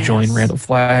and go join Randall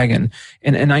Flagg. And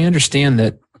I understand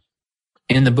that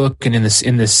in the book and in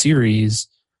this series,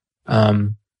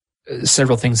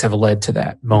 several things have led to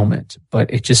that moment,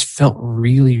 but it just felt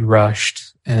really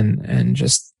rushed and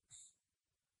just,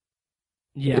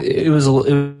 it was a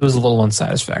little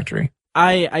unsatisfactory.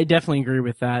 I definitely agree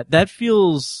with that. That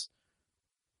feels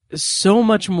so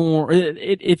much more.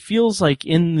 It feels like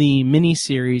in the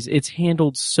miniseries, it's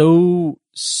handled so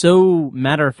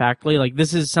matter of factly. Like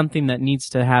this is something that needs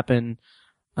to happen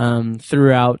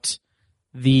throughout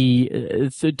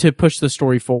to push the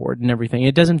story forward and everything.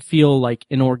 It doesn't feel like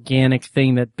an organic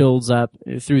thing that builds up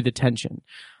through the tension.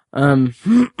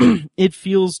 It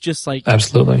feels just like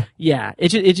absolutely. Yeah,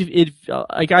 it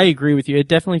like I agree with you. It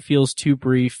definitely feels too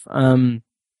brief. And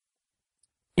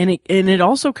it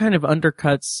also kind of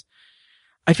undercuts.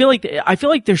 I feel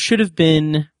like there should have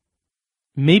been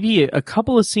maybe a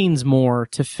couple of scenes more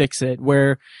to fix it,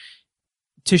 where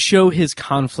to show his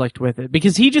conflict with it,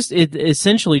 because it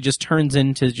essentially just turns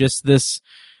into just this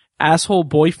asshole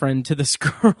boyfriend to this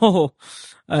girl.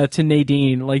 To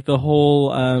Nadine, like the whole,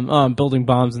 I'm building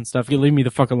bombs and stuff. You leave me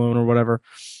the fuck alone or whatever.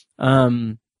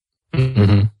 And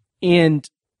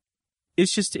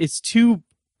it's too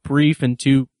brief and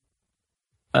too,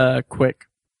 quick.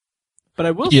 But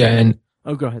I will say.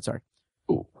 Go ahead. Sorry.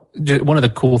 One of the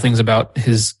cool things about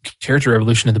his character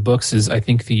evolution in the books is I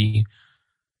think he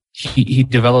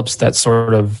develops that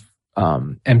sort of,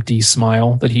 empty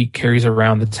smile that he carries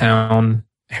around the town.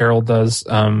 Harold does.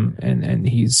 And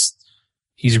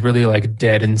he's really like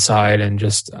dead inside and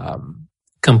just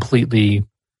completely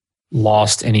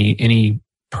lost any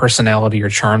personality or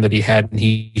charm that he had, and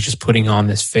he's just putting on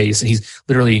this face, and he's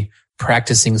literally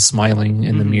practicing smiling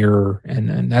in the mirror,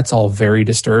 and that's all very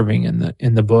disturbing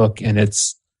in the book, and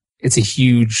it's a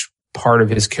huge part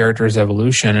of his character's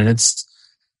evolution, and it's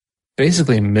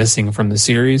basically missing from the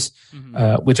series,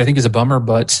 which I think is a bummer,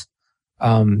 but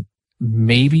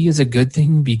maybe is a good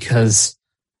thing, because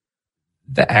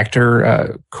the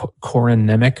actor, Corin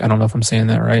Nemec, I don't know if I'm saying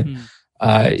that right.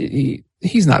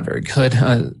 He's not very good.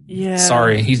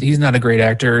 Sorry. He's not a great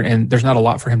actor, and there's not a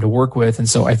lot for him to work with. And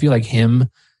so I feel like him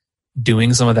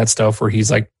doing some of that stuff where he's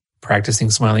like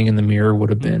practicing smiling in the mirror would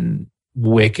have been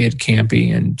wicked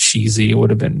campy and cheesy. It would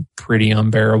have been pretty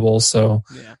unbearable. So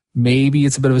maybe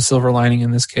it's a bit of a silver lining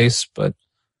in this case, but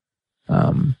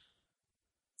I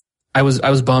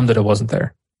was bummed that it wasn't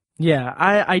there. Yeah,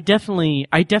 I definitely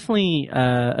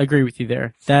agree with you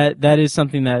there. That is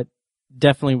something that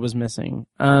definitely was missing.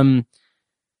 To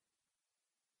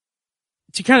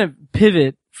kind of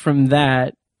pivot from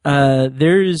that,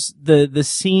 there's the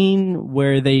scene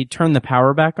where they turn the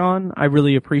power back on. I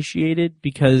really appreciated,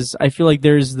 because I feel like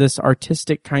there's this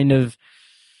artistic kind of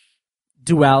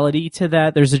duality to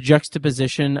that. There's a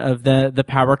juxtaposition of the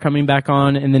power coming back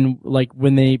on, and then like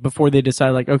before they decide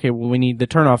like, okay, well, we need the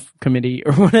turnoff committee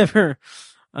or whatever.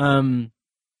 I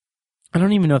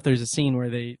don't even know if there's a scene where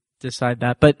they decide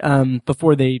that, but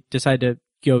before they decide to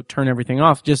go turn everything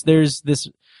off, just there's this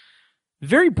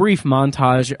very brief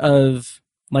montage of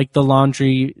like the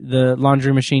laundry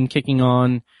machine kicking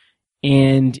on,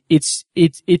 and it's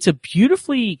a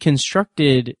beautifully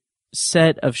constructed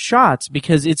set of shots,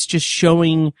 because it's just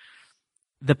showing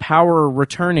the power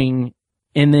returning,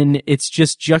 and then it's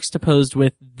just juxtaposed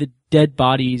with the dead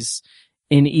bodies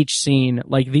in each scene.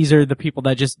 Like, these are the people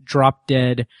that just dropped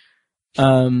dead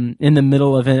in the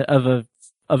middle of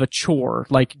a chore,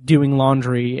 like doing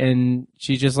laundry, and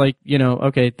she's just like,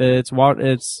 okay,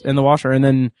 it's in the washer, and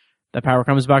then the power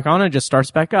comes back on and it just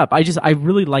starts back up. I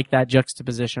really like that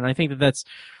juxtaposition. I think that's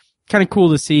kind of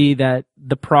cool to see that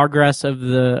the progress of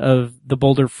the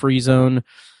Boulder Free Zone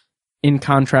in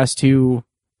contrast to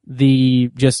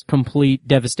the just complete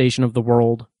devastation of the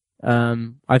world.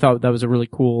 I thought that was a really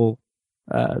cool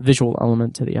visual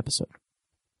element to the episode.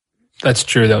 That's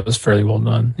true. That was fairly well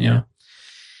done. Yeah.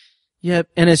 Yep.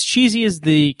 And as cheesy as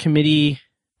the committee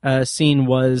scene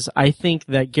was, I think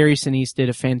that Gary Sinise did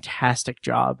a fantastic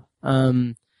job.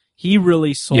 He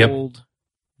really sold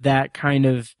that kind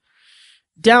of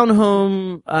down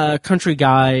home country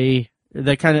guy,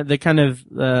 the kind of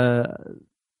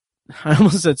I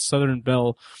almost said Southern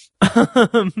Belle,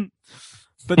 but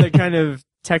that kind of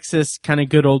Texas kind of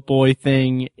good old boy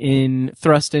thing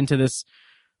thrust into this.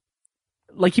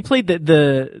 Like, he played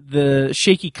the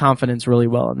shaky confidence really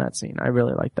well in that scene. I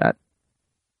really like that.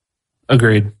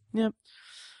 Agreed. Yep.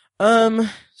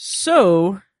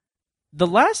 So the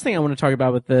last thing I want to talk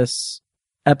about with this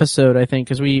episode, I think,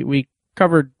 because we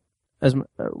covered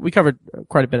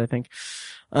quite a bit, I think,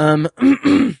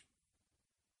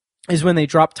 is when they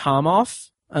drop Tom off,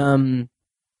 to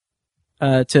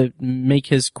make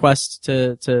his quest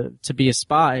to be a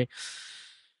spy.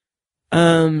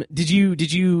 Did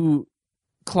you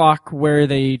clock where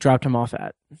they dropped him off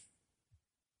at?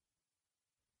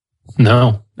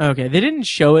 No. Okay, they didn't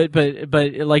show it, but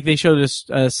like they showed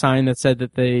a sign that said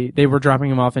that they were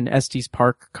dropping him off in Estes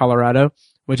Park, Colorado,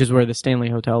 which is where the Stanley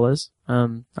Hotel is. I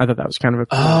thought that was kind of a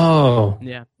cool,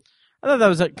 yeah. I thought that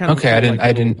was kind of okay. A cool,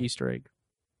 I didn't Easter egg.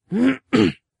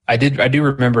 I do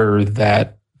remember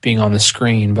that being on the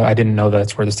screen, but I didn't know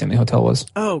that's where the Stanley Hotel was.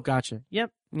 Oh, gotcha.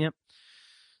 Yep.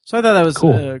 So I thought that was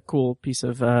cool. A cool piece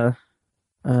of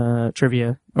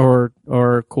trivia or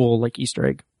cool like Easter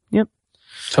egg. Yep.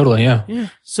 Totally, yeah. Yeah.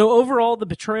 So overall, the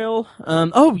betrayal.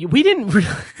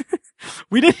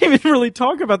 We didn't even really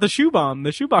talk about the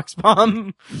shoebox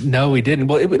bomb. No, we didn't.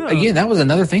 Well, again, that was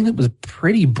another thing that was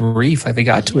pretty brief. Like, they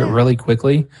got to it really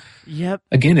quickly. Yep.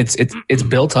 Again, it's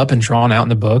built up and drawn out in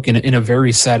the book in a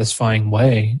very satisfying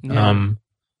way. Yeah.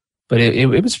 But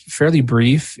it was fairly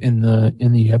brief in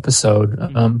the episode.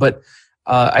 But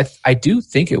I do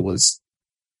think it was,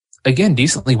 again,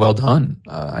 decently well done.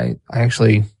 I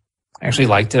actually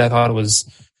liked it. I thought it was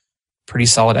pretty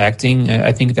solid acting.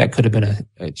 I think that could have been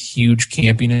a huge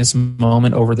campiness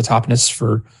moment, over the topness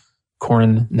for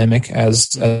Corin Nemec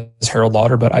as Harold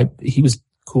Lauder, but he was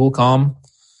cool, calm.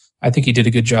 I think he did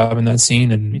a good job in that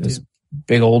scene, and this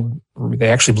big old, they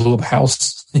actually blew up a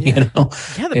house. Yeah.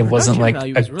 It wasn't like a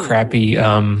really crappy,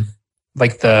 cool.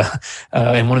 Like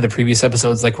in one of the previous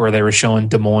episodes, like where they were showing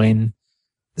Des Moines,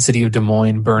 the city of Des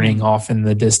Moines burning off in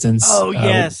the distance. Oh,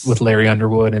 yes. With Larry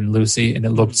Underwood and Lucy, and it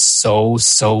looked so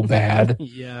bad.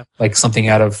 Yeah. Like something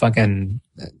out of fucking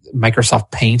Microsoft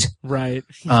Paint. Right.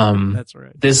 That's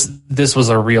right. This was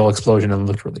a real explosion and it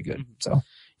looked really good. So.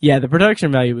 Yeah, the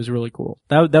production value was really cool.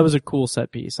 That was a cool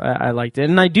set piece. I liked it.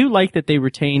 And I do like that they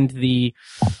retained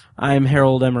I'm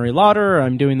Harold Emery Lauder,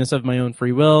 I'm doing this of my own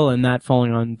free will, and that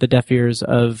falling on the deaf ears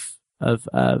of oh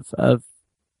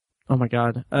my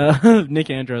God,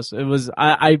 Nick Andros. It was,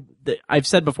 I've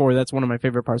said before, that's one of my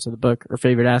favorite parts of the book, or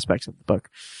favorite aspects of the book.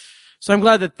 So I'm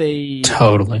glad that they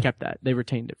totally kept that. They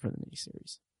retained it for the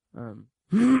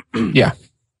miniseries. Yeah.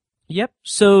 Yep.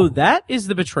 So that is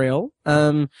the betrayal.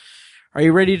 Are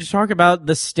you ready to talk about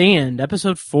The Stand,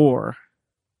 episode 4?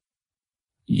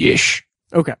 Yesh.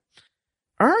 Okay.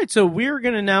 All right. So we're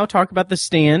going to now talk about The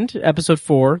Stand, episode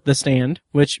 4, The Stand,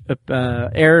 which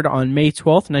aired on May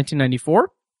 12th,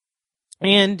 1994.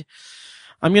 And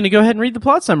I'm going to go ahead and read the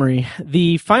plot summary.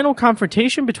 The final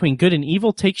confrontation between good and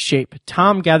evil takes shape.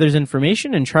 Tom gathers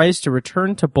information and tries to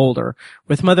return to Boulder.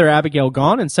 With Mother Abigail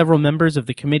gone and several members of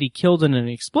the committee killed in an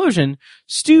explosion,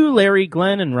 Stu, Larry,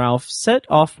 Glenn, and Ralph set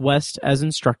off west as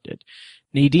instructed.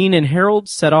 Nadine and Harold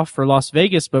set off for Las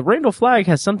Vegas, but Randall Flagg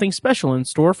has something special in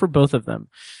store for both of them.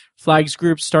 Flagg's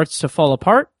group starts to fall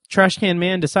apart. Trashcan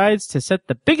Man decides to set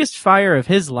the biggest fire of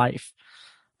his life.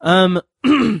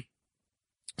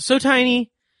 So,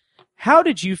 Tiny, how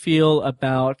did you feel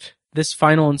about this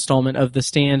final installment of the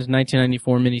Stand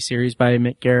 1994 miniseries by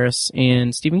Mick Garris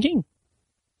and Stephen King?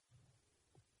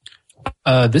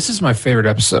 This is my favorite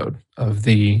episode of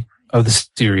the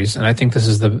series, and I think this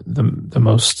is the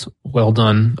most well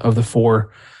done of the 4.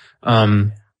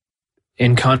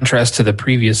 In contrast to the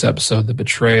previous episode, The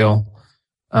Betrayal,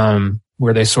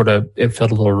 where they it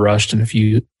felt a little rushed in a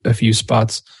few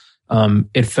spots.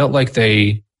 It felt like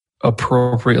they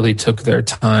appropriately took their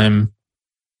time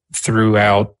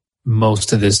throughout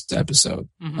most of this episode.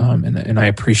 Mm-hmm. And I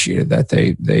appreciated that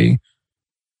they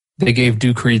gave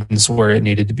due credence where it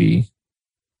needed to be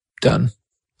done.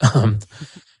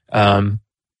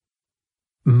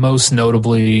 Most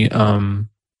notably,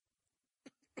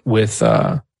 with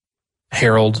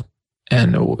Harold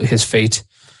and his fate.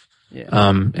 Yeah.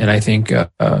 And I think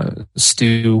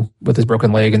Stu with his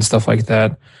broken leg and stuff like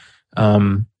that.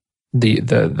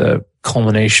 The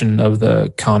culmination of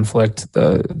the conflict,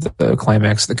 the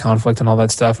climax of the conflict, and all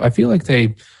that stuff. I feel like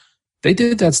they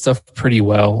did that stuff pretty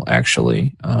well,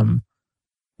 actually.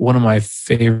 One of my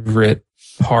favorite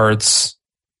parts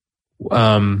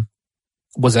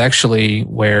was actually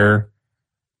where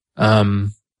Glenn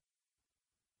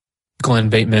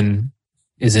Bateman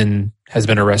has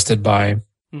been arrested by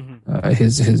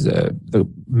the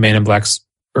Man in Black's,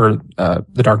 or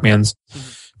the Dark Man's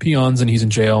peons, and he's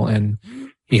in jail, and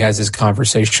he has his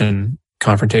confrontation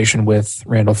with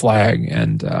Randall Flagg,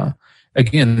 and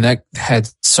again, that had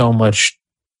so much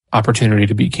opportunity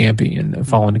to be campy and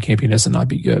fall into campiness and not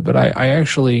be good. But I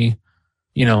actually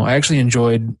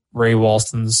enjoyed Ray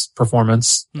Walston's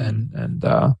performance, and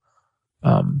I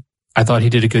thought he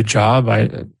did a good job.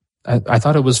 I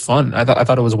thought it was fun. I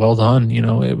thought it was well done.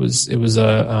 It was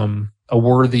a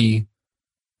worthy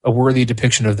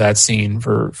depiction of that scene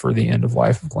for the end of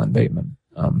life of Glenn Bateman.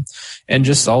 And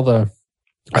just I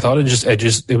thought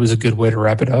it was a good way to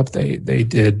wrap it up. They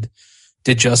did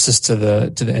justice to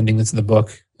the ending that's in the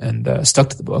book, and stuck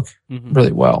to the book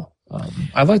really well.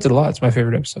 I liked it a lot. It's my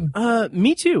favorite episode.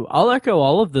 Me too. I'll echo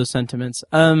all of those sentiments.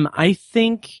 I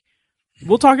think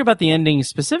we'll talk about the ending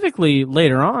specifically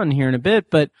later on here in a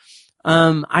bit, but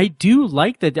I do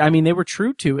like that. I mean, they were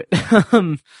true to it.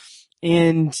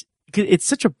 And it's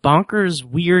such a bonkers,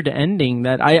 weird ending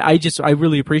that I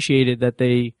really appreciated that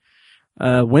they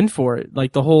went for it.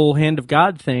 Like the whole Hand of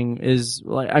God thing is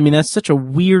like, I mean, that's such a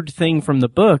weird thing from the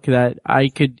book that I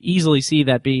could easily see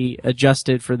that be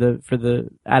adjusted for the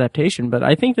adaptation. But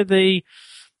I think that they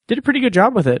did a pretty good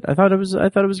job with it. I thought it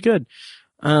was good.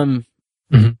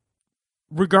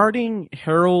 Regarding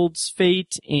Harold's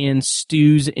fate and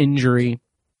Stu's injury,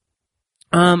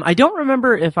 I don't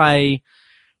remember if I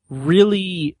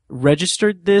really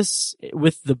registered this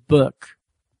with the book,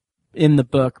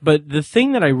 but the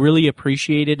thing that I really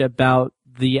appreciated about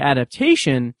the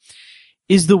adaptation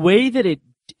is the way that it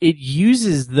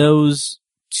uses those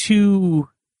two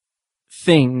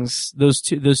things, those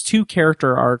two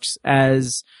character arcs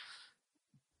as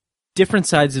different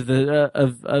sides of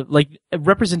like a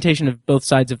representation of both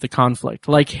sides of the conflict.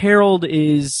 Like Harold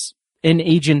is an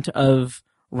agent of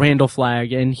Randall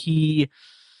Flagg, and he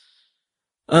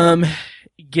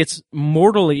gets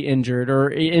mortally injured,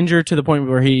 or injured to the point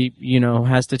where he,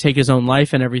 has to take his own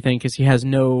life and everything because he has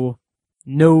no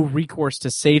recourse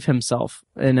to save himself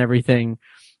and everything.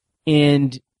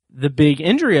 And the big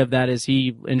injury of that is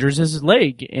he injures his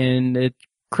leg, and it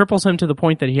cripples him to the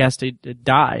point that he has to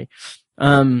die.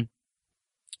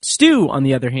 Stu, on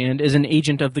the other hand, is an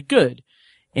agent of the good,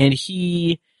 and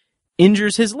he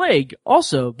injures his leg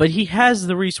also, but he has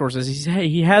the resources.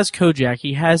 He has Kojak,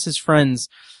 he has his friends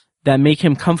that make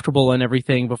him comfortable and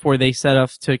everything before they set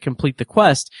off to complete the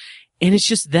quest. And it's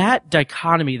just that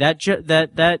dichotomy,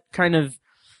 that kind of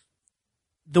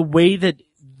the way that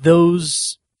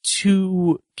those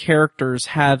two characters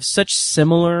have such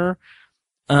similar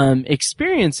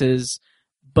experiences,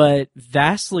 but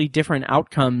vastly different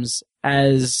outcomes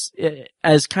as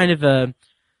kind of a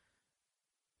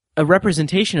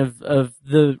representation of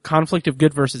the conflict of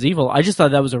good versus evil. I just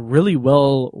thought that was a really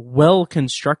well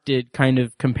constructed kind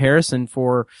of comparison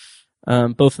for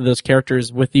both of those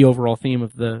characters with the overall theme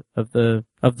of the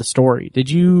story. Did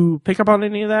you pick up on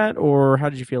any of that, or how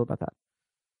did you feel about that?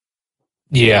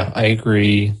 Yeah, I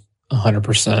agree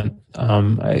 100%.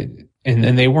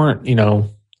 And they weren't,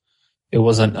 it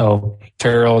wasn't,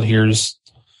 Harold, here's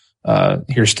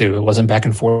Stu. It wasn't back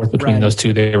and forth between those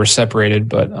two. They were separated,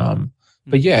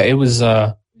 but yeah, it was,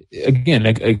 again,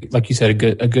 like you said,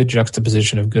 a good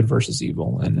juxtaposition of good versus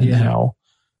evil, and how,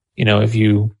 if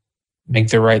you make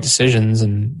the right decisions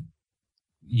and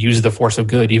use the force of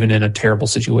good, even in a terrible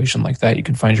situation like that, you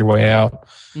can find your way out.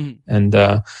 And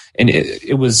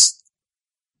it was,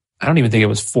 I don't even think it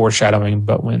was foreshadowing,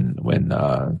 but when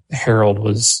Harold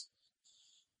was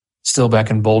still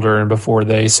back in Boulder, and before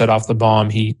they set off the bomb,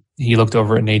 he looked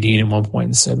over at Nadine at one point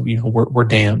and said, we're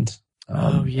damned.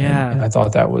 And I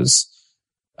thought that was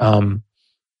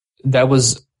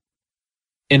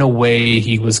in a way,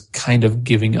 he was kind of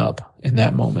giving up in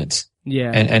that moment.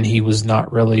 Yeah. And he was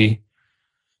not really,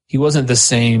 he wasn't the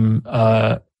same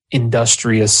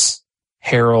industrious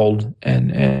Harold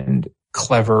and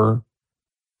clever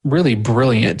really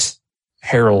brilliant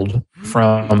Harold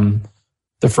from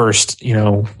the first,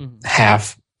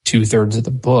 half, 2/3 of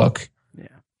the book. Yeah.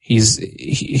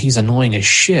 He's annoying as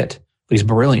shit, but he's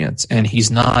brilliant, and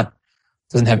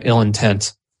doesn't have ill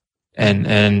intent,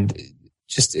 and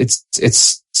just it's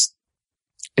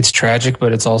tragic,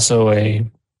 but it's also I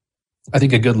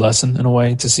think a good lesson in a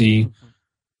way to see,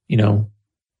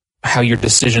 how your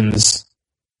decisions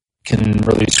can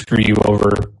really screw you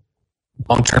over.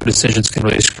 Long-term decisions can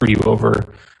really screw you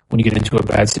over when you get into a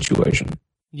bad situation.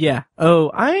 Yeah.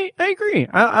 Oh, I agree.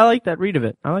 I like that read of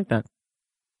it. I like that.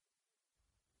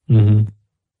 Mm-hmm.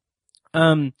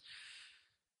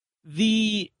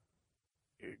 The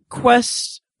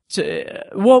quest to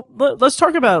let's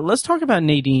talk about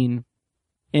Nadine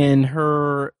and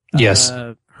her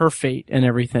her fate and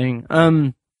everything.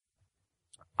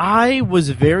 I was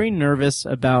very nervous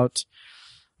about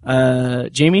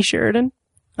Jamie Sheridan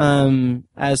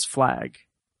as Flag.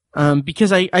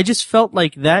 Because I just felt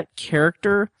like that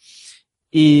character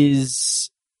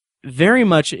is very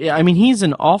much, I mean, he's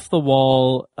an off the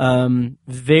wall,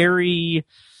 very,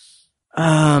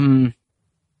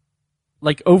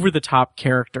 like over the top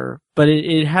character, but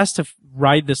it has to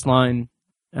ride this line,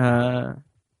 to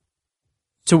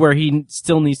where he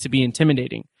still needs to be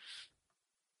intimidating.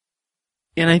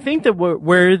 And I think that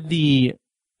where the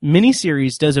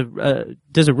miniseries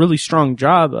does a really strong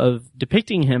job of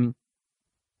depicting him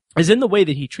is in the way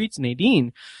that he treats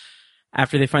Nadine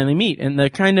after they finally meet, and the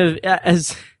kind of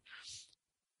as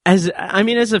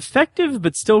effective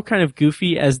but still kind of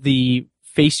goofy as the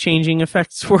face changing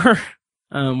effects were,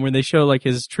 where they show like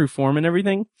his true form and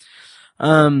everything.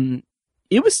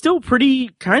 It was still pretty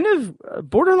kind of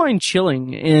borderline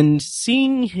chilling, and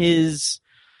seeing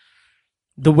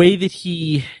the way that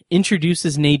he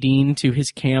introduces Nadine to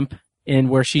his camp, and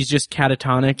where she's just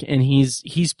catatonic, and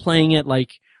he's playing it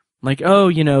like,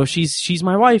 oh, she's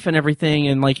my wife and everything,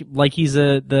 and like he's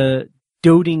the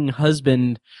doting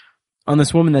husband on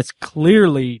this woman that's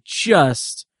clearly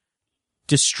just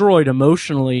destroyed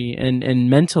emotionally and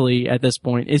mentally at this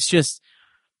point. It's just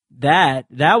that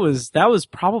was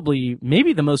probably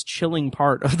maybe the most chilling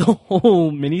part of the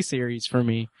whole miniseries for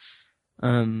me.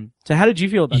 So how did you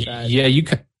feel about that? Yeah, you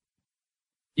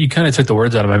kind of took the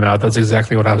words out of my mouth. That's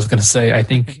exactly what I was going to say. I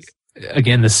think,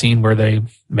 again, the scene where they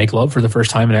make love for the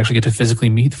first time and actually get to physically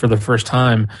meet for the first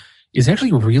time is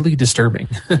actually really disturbing.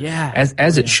 Yeah.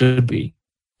 as it should be.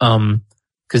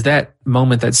 Because that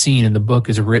moment, that scene in the book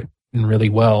is written really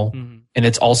well, mm-hmm. and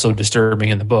it's also disturbing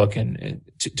in the book and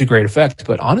to great effect.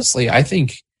 But honestly, I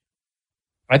think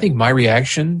my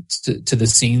reaction to the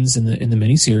scenes in the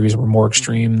miniseries were more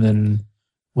extreme than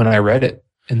when I read it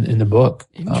in the book.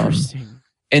 Interesting.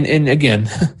 And again,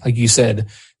 like you said,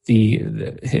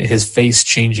 his face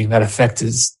changing, that effect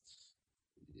is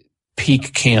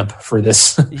peak camp for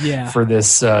this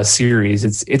series.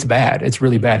 It's bad. It's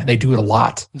really bad. They do it a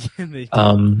lot,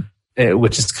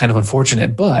 which is kind of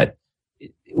unfortunate. But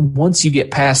once you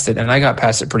get past it, and I got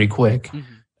past it pretty quick,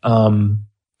 mm-hmm.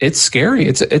 It's scary.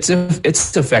 It's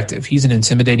effective. He's an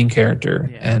intimidating character,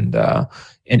 and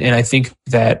I think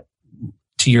that,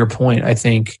 to your point, I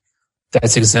think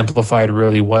that's exemplified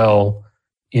really well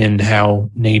in how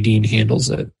Nadine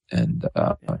handles it, and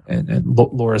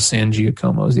Laura San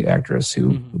Giacomo is the actress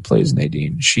who plays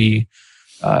Nadine. She's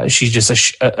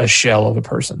just a shell of a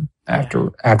person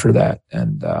after that,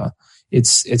 and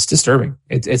it's disturbing.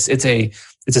 It's a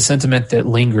sentiment that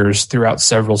lingers throughout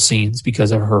several scenes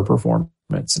because of her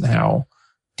performance and how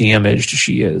damaged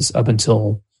she is up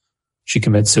until she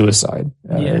commits suicide.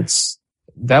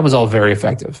 That was all very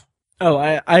effective. Oh,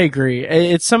 I agree.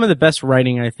 It's some of the best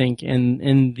writing, I think,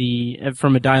 in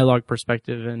from a dialogue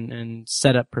perspective and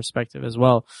setup perspective as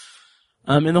well.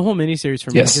 In the whole miniseries for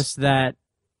me, just that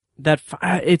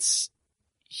I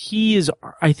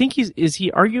think is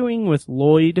he arguing with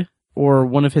Lloyd or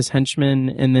one of his henchmen,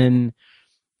 and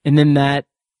then that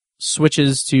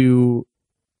switches to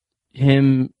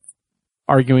him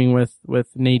arguing with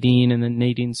Nadine, and then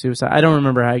Nadine's suicide. I don't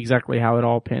remember exactly how it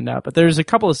all panned out, but there's a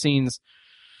couple of scenes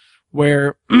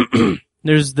where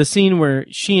there's the scene where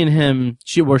she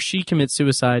commits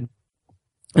suicide,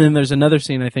 and then there's another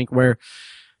scene, I think, where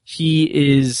he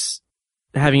is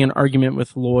having an argument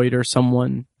with Lloyd or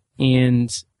someone,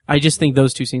 and I just think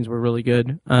those two scenes were really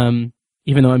good.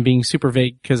 Even though I'm being super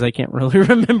vague because I can't really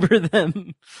remember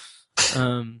them.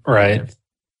 Right.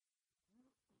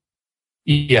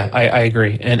 Yeah, I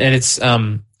agree. And it's,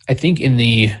 I think in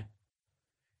the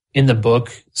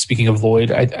book, speaking of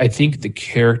Lloyd, I think the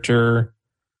character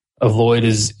of Lloyd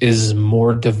is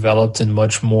more developed and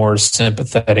much more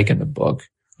sympathetic in the book.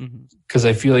 Because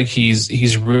I feel like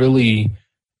he's really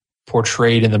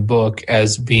portrayed in the book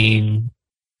as being,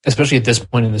 especially at this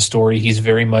point in the story, he's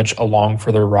very much along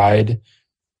for the ride.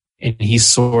 And he's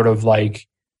sort of like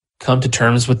come to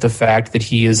terms with the fact that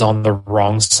he is on the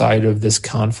wrong side of this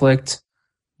conflict.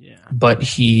 Yeah. But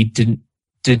he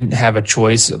didn't have a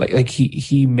choice. Like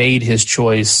he made his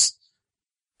choice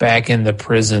back in the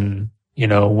prison,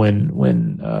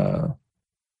 when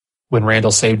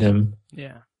Randall saved him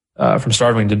from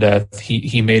starving to death.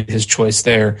 He made his choice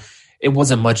there. It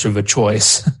wasn't much of a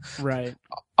choice. Right.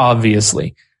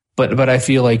 Obviously. But I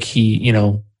feel like he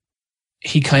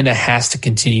kind of has to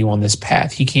continue on this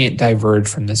path. He can't diverge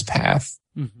from this path.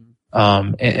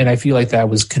 Mm-hmm. And I feel like that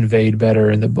was conveyed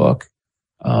better in the book.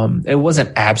 It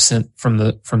wasn't absent from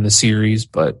the series,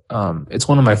 but it's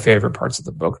one of my favorite parts of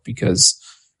the book because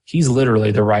he's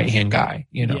literally the right-hand guy,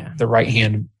 the right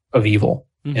hand of evil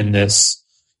in this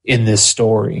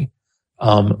story.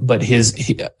 But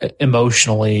he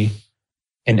emotionally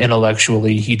and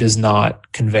intellectually, he does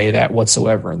not convey that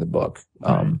whatsoever in the book.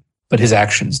 But his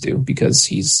actions do, because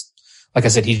he's, like I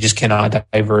said, he just cannot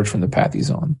diverge from the path he's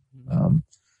on.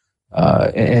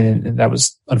 And that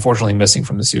was unfortunately missing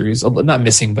from the series. Not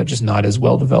missing, but just not as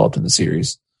well developed in the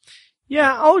series.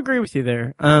 Yeah, I'll agree with you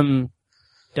there.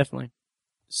 Definitely.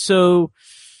 So,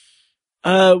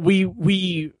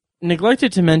 we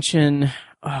neglected to mention,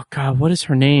 oh God, what is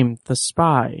her name? The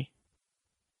spy.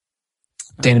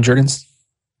 Dana Jurgens?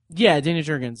 Yeah, Dana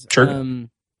Jurgens.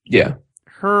 Yeah.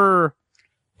 Her,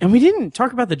 and we didn't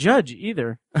talk about the judge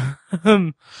either.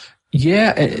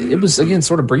 Yeah, it was, again,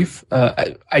 sort of brief.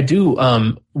 I do,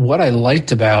 what I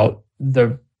liked about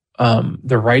the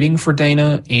writing for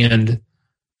Dana and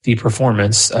the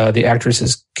performance, the actress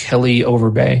is Kelly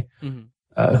Overbay,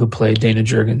 who played Dana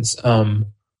Jurgens.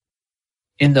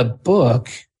 In the book,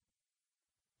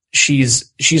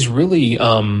 she's really,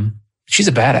 she's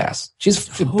a badass. She's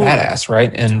a badass,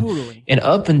 right? And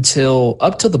up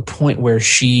to the point where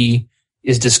she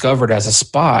is discovered as a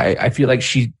spy, I feel like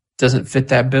she doesn't fit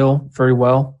that bill very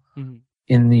well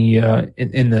in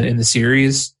the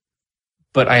series,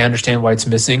 but I understand why it's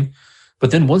missing.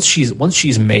 But then once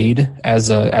she's made as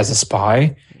a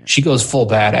spy, she goes full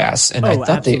badass, and I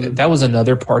thought that was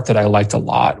another part that I liked a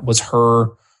lot, was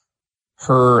the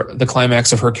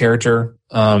climax of her character,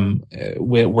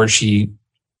 where she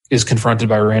is confronted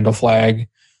by Randall Flagg.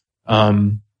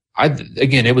 Again,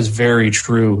 it was very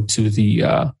true to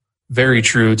the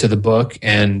book,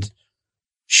 and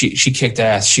she kicked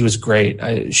ass. She was great.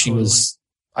 Her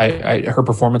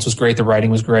performance was great. The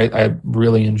writing was great. I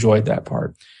really enjoyed that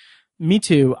part. Me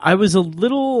too. I was a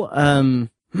little,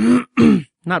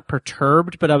 not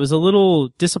perturbed, but I was a little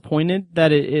disappointed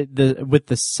that with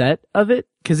the set of it,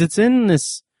 cause it's in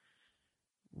this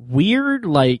weird,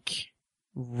 like,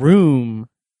 room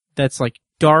that's like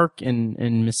dark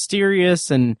and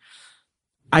mysterious. And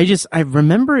I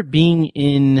remember it being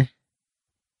in,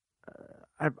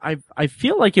 I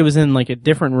feel like it was in like a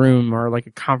different room or like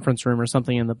a conference room or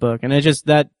something in the book. And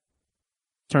that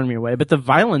turned me away. But the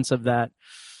violence of that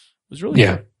was really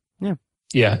good. Yeah.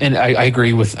 Yeah. And I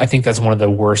agree I think that's one of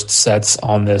the worst sets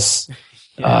on this,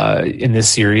 in this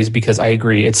series, because I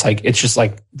agree. It's just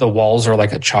like the walls are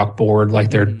like a chalkboard, like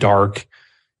they're dark,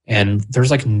 and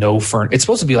there's like no furniture. It's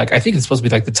supposed to be like, I think it's supposed to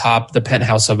be like the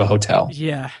penthouse of a hotel.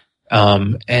 Yeah.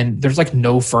 And there's like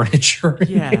no furniture.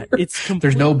 Yeah,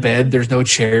 there's no bed, there's no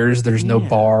chairs, there's no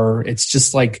bar. It's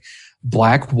just like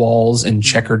black walls and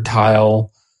checkered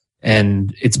tile,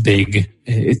 and it's big.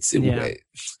 It's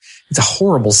a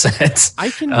horrible set. I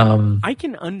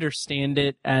can understand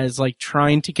it as like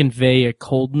trying to convey a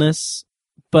coldness,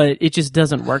 but it just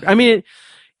doesn't work. I mean,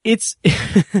 it's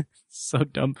so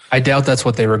dumb. I doubt that's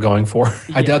what they were going for.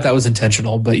 Yeah. I doubt that was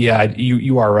intentional, but yeah,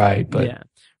 you are right. But yeah.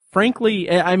 Frankly,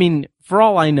 I mean, for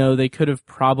all I know, they could have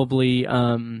probably,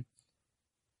 I'm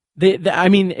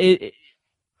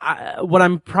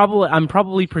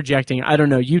probably projecting. I don't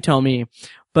know. You tell me.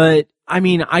 But I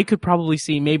mean, I could probably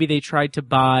see maybe they tried to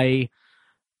buy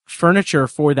furniture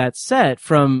for that set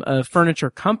from a furniture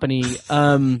company.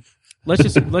 Let's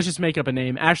just make up a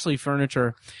name, Ashley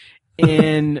Furniture.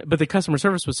 But the customer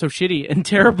service was so shitty and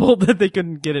terrible that they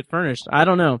couldn't get it furnished. I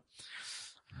don't know.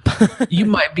 You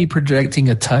might be projecting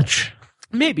a touch.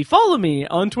 Maybe. Follow me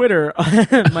on Twitter,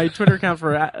 my Twitter account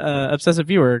for Obsessive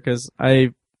Viewer, because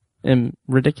I am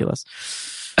ridiculous.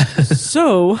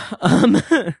 So,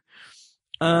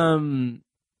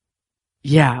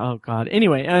 yeah. Oh God.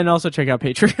 Anyway, and also check out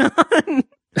Patreon.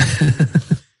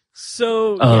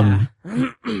 So, yeah.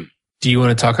 Do you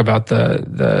want to talk about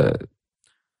the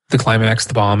climax,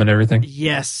 the bomb, and everything?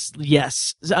 Yes.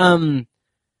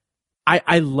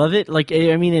 I love it. Like,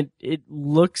 I mean, it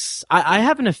looks, I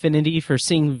have an affinity for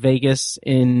seeing Vegas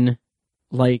in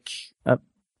like in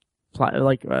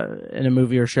a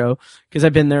movie or show, because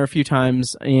I've been there a few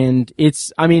times, and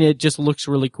it just looks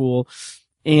really cool.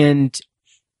 And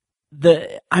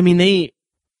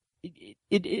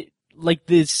like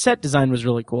the set design was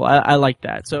really cool. I like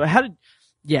that. So how did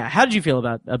you feel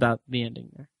about the ending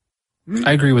there?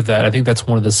 I agree with that. I think that's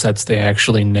one of the sets they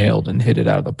actually nailed and hit it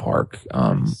out of the park.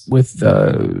 With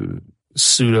the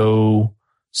pseudo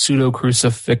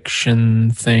crucifixion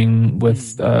thing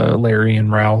with Larry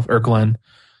and Ralph or Glenn.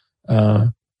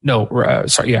 Ralph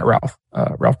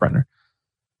Brenner.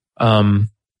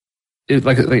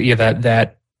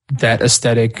 That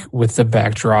aesthetic with the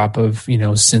backdrop of,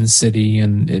 Sin City,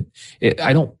 and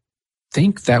I don't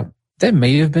think that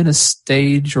may have been a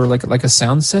stage or like a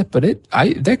sound set, but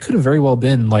that could have very well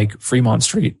been like Fremont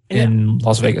Street in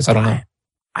Las Vegas. I don't know.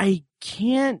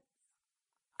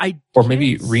 Or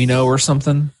maybe Reno or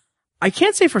something. I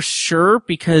can't say for sure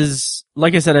because,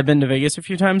 like I said, I've been to Vegas a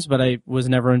few times, but I was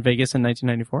never in Vegas in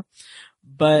 1994.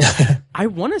 But I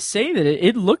want to say that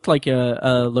it looked like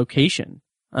a location.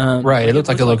 Right. It looked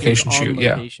like a location shoot.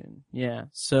 Location. Yeah.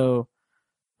 So.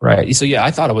 Right. So yeah, I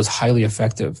thought it was highly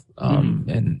effective.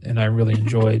 And I really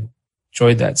enjoyed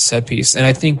that set piece. And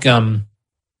I think,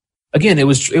 again, it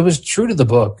was true to the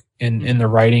book in the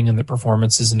writing and the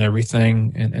performances and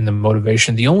everything and the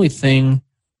motivation. The only thing,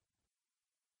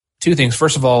 two things.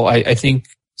 First of all, I think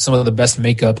some of the best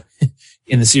makeup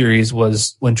in the series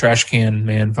was when Trash Can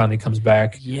Man finally comes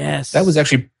back. Yes. That was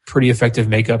actually pretty effective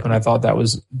makeup, and I thought that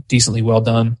was decently well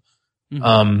done.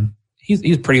 Mm-hmm.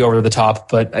 He's pretty over the top,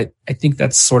 but I think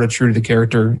that's sort of true to the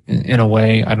character in a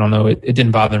way. I don't know. It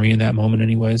didn't bother me in that moment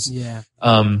anyways. Yeah.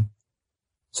 So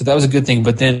that was a good thing.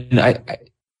 But then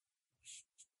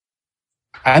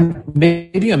I'm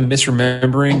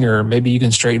misremembering, or maybe you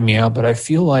can straighten me out, but I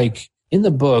feel like in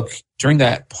the book, during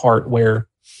that part where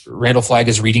Randall Flagg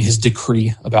is reading his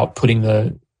decree about putting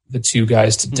the two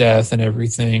guys to death and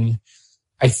everything,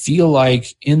 I feel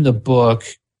like in the book,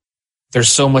 there's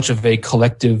so much of a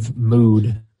collective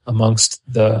mood amongst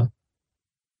the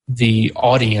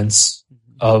audience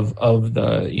of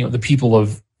the the people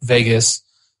of Vegas.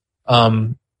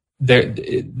 They're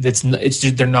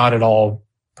not at all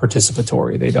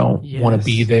participatory. They don't want to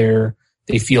be there.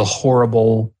 They feel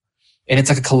horrible, and it's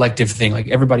like a collective thing. Like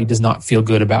everybody does not feel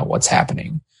good about what's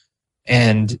happening,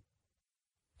 and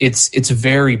it's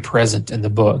very present in the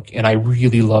book, and I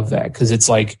really love that because it's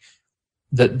like.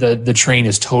 The train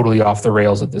is totally off the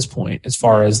rails at this point as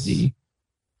far as the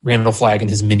Randall Flagg and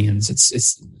his minions.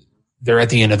 They're at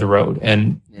the end of the road,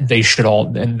 and they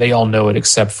all know it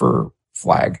except for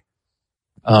Flagg.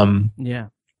 And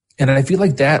I feel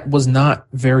like that was not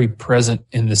very present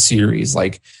in the series.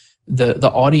 Like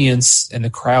the audience and the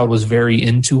crowd was very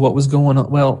into what was going on.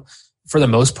 Well, for the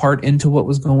most part, into what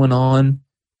was going on,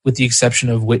 with the exception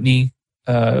of Whitney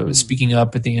speaking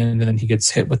up at the end, and then he gets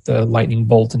hit with the lightning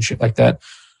bolt and shit like that.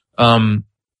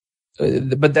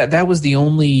 But that was the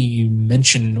only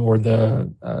mention or the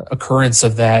occurrence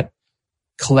of that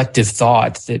collective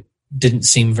thought that didn't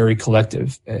seem very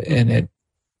collective. And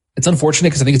it's unfortunate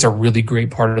because I think it's a really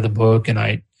great part of the book, and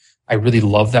I really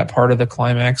love that part of the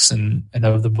climax and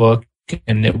of the book.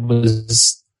 And it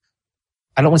was,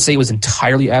 I don't want to say it was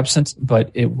entirely absent,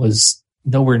 but it was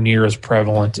nowhere near as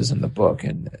prevalent as in the book,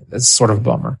 and that's sort of a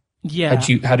bummer. Yeah.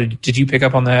 Did you pick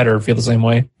up on that or feel the same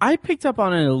way? I picked up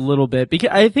on it a little bit because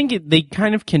I think they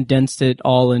kind of condensed it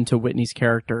all into Whitney's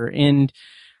character, and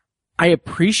I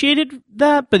appreciated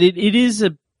that, but it is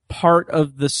a part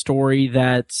of the story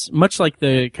that's much like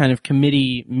the kind of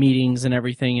committee meetings and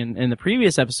everything in the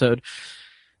previous episode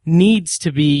needs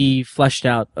to be fleshed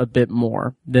out a bit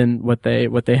more than what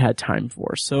they had time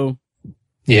for. So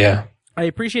yeah. I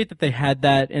appreciate that they had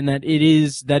that, and that it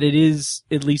is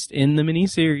at least in the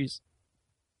miniseries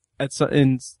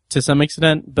to some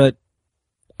extent, but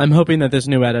I'm hoping that this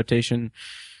new adaptation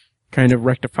kind of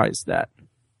rectifies that.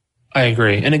 I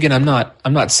agree. And again, I'm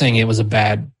not saying it was a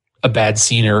bad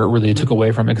scene or it really took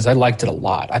away from it, because I liked it a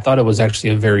lot. I thought it was actually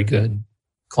a very good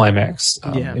climax.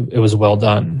 It was well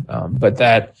done. But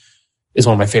that is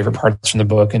one of my favorite parts from the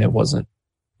book, and it wasn't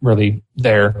really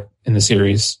there in the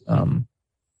series.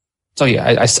 So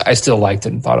yeah, I still liked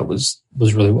it and thought it was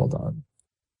really well done.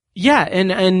 Yeah,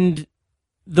 and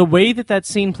the way that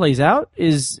scene plays out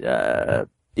is the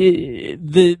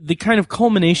kind of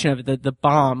culmination of it, the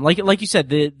bomb. Like you said,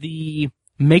 the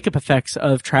makeup effects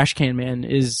of Trash Can Man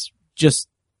is just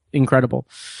incredible.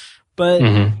 But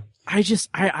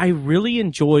I really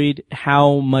enjoyed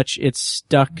how much it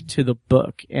stuck to the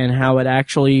book and how it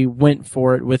actually went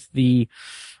for it with the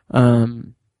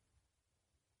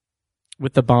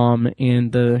with the bomb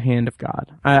and the hand of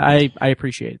God. I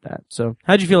appreciate that. So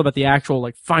how'd you feel about the actual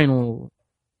like final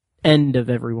end of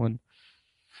everyone?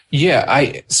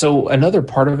 Yeah, so another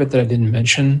part of it that I didn't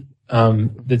mention,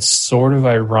 that's sort of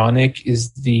ironic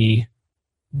is the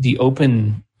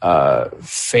open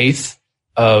faith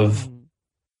of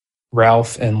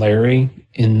Ralph and Larry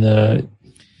in the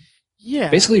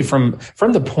basically from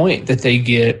the point that they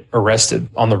get arrested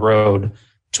on the road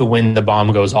to when the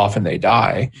bomb goes off and they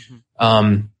die.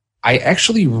 I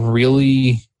actually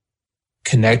really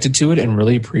connected to it and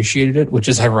really appreciated it, which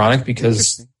is ironic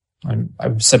because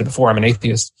I've said it before, I'm an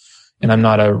atheist and I'm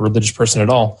not a religious person at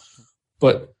all.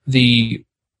 But the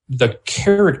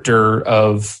character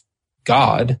of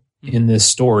God in this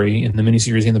story, in the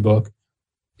miniseries, in the book,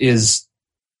 is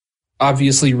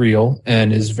obviously real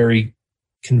and is very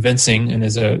convincing and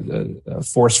is a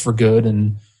force for good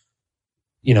and,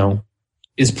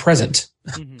 is present,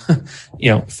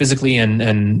 physically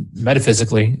and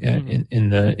metaphysically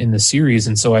in the series.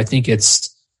 And so I think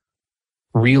it's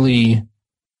really,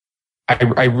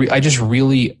 I just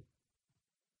really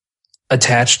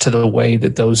attached to the way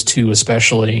that those two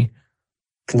especially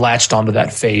latched onto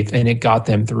that faith, and it got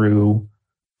them through,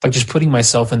 like, just putting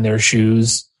myself in their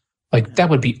shoes. Like, that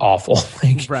would be awful.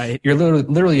 Like, right. You're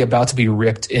literally about to be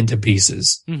ripped into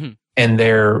pieces, and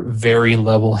they're very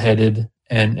level-headed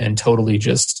and totally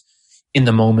just in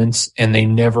the moment, and they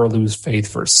never lose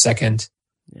faith for a second.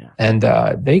 Yeah.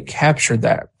 And they captured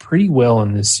that pretty well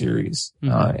in this series,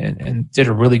 and did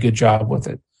a really good job with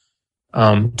it.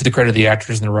 To the credit of the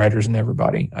actors and the writers and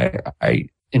everybody, I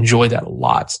enjoyed that a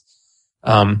lot.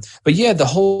 But yeah, the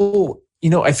whole,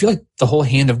 I feel like the whole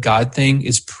hand of God thing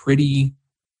is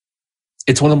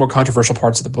it's one of the more controversial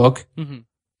parts of the book.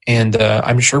 And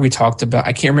I'm sure we talked about,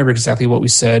 I can't remember exactly what we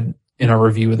said in our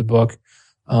review of the book.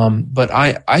 But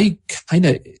I kind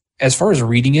of, as far as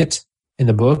reading it in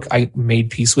the book, I made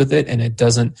peace with it. And I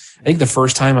think the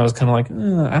first time I was kind of like,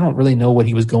 I don't really know what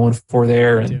he was going for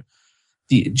there. And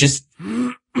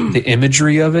the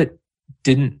imagery of it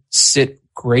didn't sit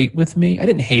great with me. I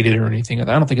didn't hate it or anything. I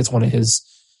don't think it's one of his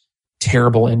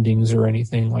terrible endings or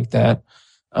anything like that.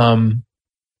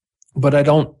 But I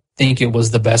don't think it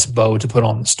was the best bow to put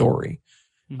on the story.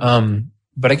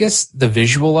 But I guess the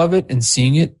visual of it and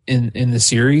seeing it in the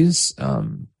series,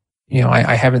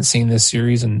 I haven't seen this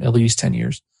series in at least 10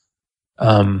 years.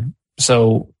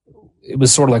 So it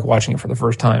was sort of like watching it for the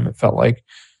first time. It felt like,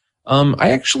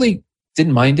 I actually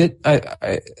didn't mind it.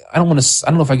 I don't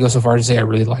know if I go so far as to say I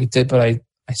really liked it, but I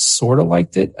sort of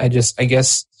liked it. I guess,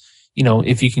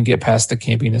 if you can get past the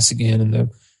campiness again and the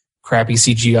crappy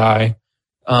CGI,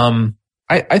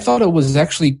 I thought it was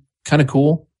actually kind of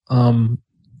cool.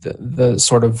 The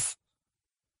sort of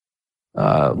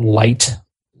light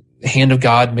hand of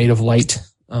God made of light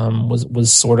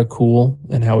was sort of cool,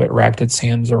 and how it wrapped its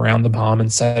hands around the bomb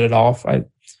and set it off.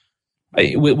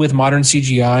 With modern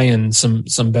CGI and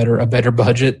a better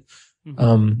budget,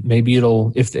 maybe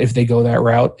it'll, if they go that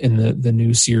route in the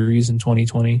new series in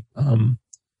 2020,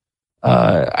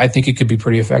 I think it could be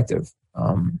pretty effective.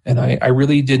 And I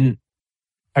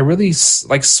really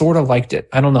sort of liked it.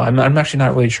 I don't know. I'm actually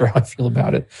not really sure how I feel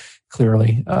about it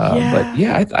clearly. But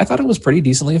yeah, I thought it was pretty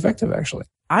decently effective, actually.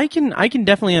 I can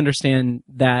definitely understand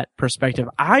that perspective.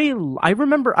 I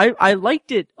remember I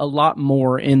liked it a lot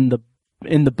more in the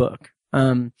book.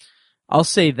 I'll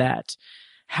say that.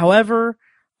 However,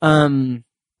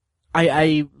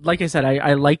 I like I said,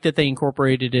 I like that they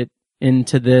incorporated it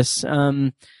into this.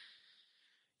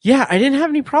 Yeah, I didn't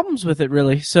have any problems with it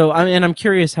really. So I'm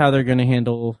curious how they're going to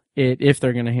handle it, if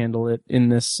they're going to handle it in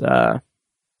this new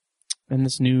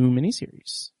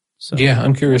miniseries. So yeah,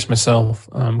 I'm curious myself,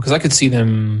 because I could see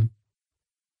them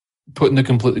putting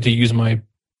to use my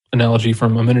analogy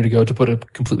from a minute ago, to put a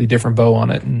completely different bow on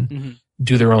it and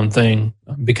do their own thing,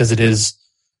 because it is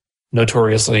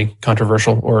notoriously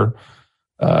controversial or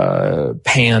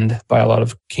panned by a lot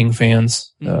of King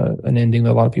fans, an ending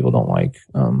that a lot of people don't like.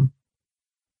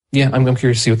 Yeah, I'm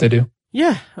curious to see what they do.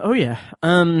 Yeah. Oh yeah.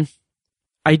 I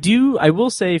will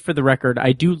say, for the record,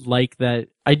 I do like that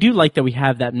we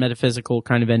have that metaphysical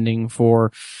kind of ending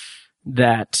for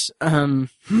that. And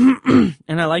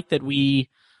I like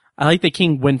that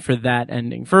King went for that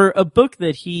ending. For a book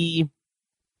that he,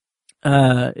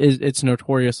 it's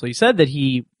notoriously said that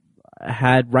he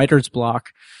had writer's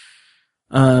block,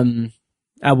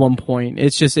 at one point.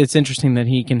 It's interesting that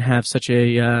he can have such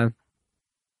an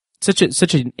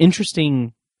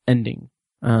interesting ending.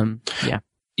 Yeah.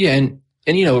 Yeah. And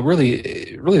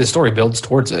really the story builds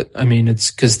towards it. I mean,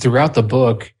 it's because throughout the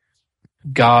book,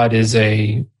 God is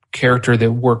a character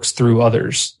that works through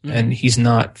others, and he's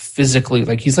not physically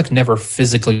he's never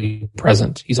physically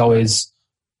present. He's always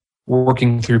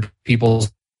working through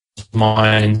people's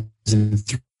minds and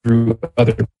through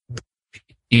other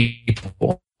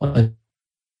people. And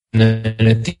then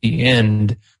at the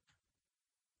end,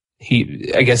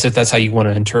 I guess if that's how you want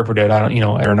to interpret it, I don't,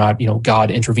 or not,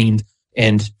 God intervened,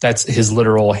 and that's his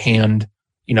literal hand,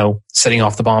 setting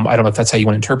off the bomb. I don't know if that's how you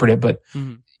want to interpret it, but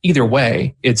either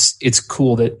way, it's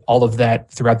cool that all of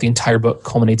that throughout the entire book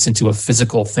culminates into a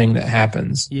physical thing that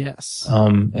happens. Yes.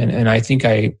 And I think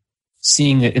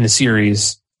seeing it in the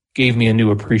series gave me a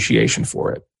new appreciation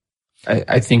for it.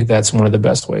 I think that's one of the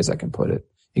best ways I can put it.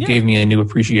 It gave me a new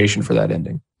appreciation for that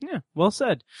ending. Yeah, well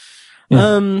said.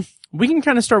 Yeah. We can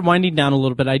kind of start winding down a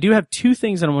little bit. I do have two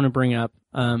things that I want to bring up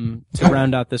to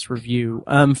round out this review.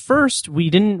 First, we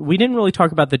didn't really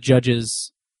talk about the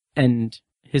judges and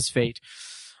his fate.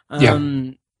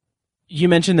 You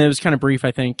mentioned that it was kind of brief,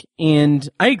 I think, and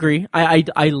I agree.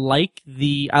 I like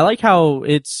how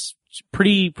it's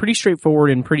pretty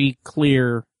straightforward and pretty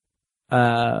clear,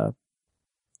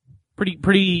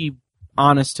 pretty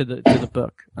honest to the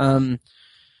book.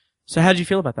 So how did you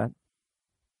feel about that?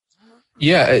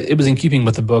 Yeah, it was in keeping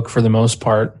with the book for the most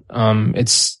part.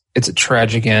 It's a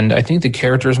tragic end. I think the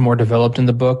character is more developed in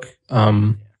the book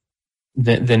than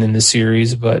in the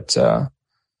series, but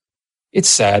it's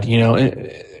sad.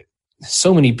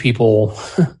 So many people,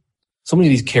 so many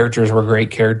of these characters were great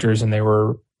characters, and they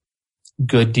were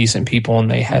good, decent people,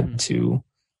 and they had to.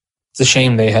 It's a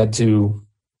shame they had to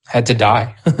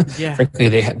die. Yeah. Frankly,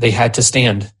 they had to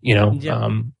stand.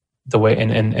 The way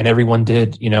and everyone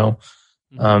did.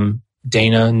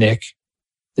 Dana, Nick,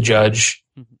 the judge,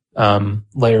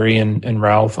 Larry, and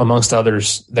Ralph, amongst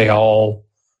others. They all.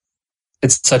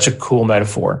 It's such a cool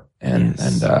metaphor, and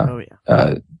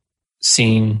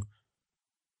seeing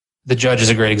the judge is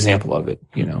a great example of it.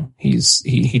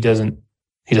 He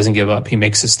doesn't give up. He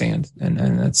makes a stand,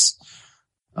 and that's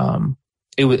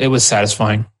it was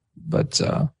satisfying, but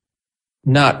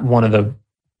not one of the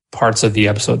parts of the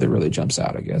episode that really jumps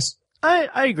out, I guess.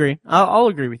 I agree. I'll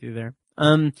agree with you there.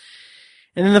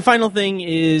 And then the final thing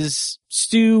is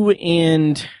Stu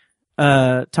and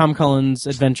Tom Cullen's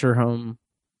adventure home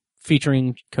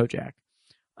featuring Kojak.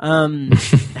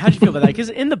 How'd you feel about that? Because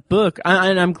in the book,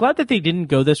 and I'm glad that they didn't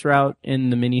go this route in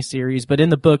the miniseries, but in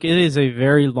the book, it is a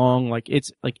very long,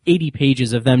 it's 80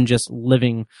 pages of them just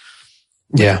living.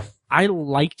 Yeah. I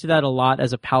liked that a lot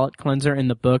as a palate cleanser in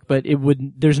the book, but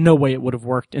there's no way it would have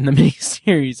worked in the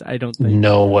miniseries, I don't think.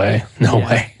 No way. No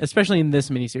way. Especially in this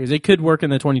miniseries. It could work in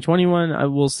the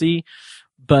 2021, we'll see.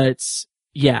 But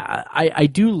yeah, I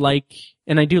do like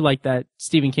that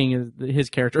Stephen King his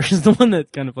character is the one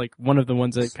that kind of one of the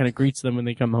ones that kind of greets them when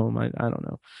they come home. I don't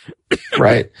know.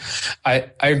 Right.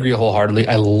 I agree wholeheartedly.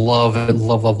 I love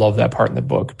that part in the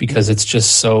book because it's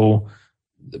just so.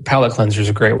 Palate cleanser is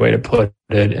a great way to put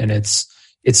it, and it's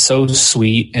so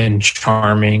sweet and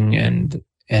charming and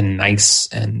nice,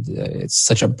 and it's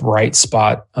such a bright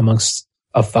spot amongst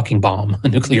a fucking bomb, a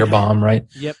nuclear bomb, right?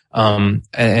 Yep. And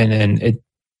it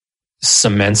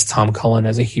cements Tom Cullen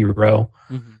as a hero.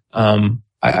 Mm-hmm.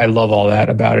 I love all that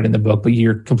about it in the book, but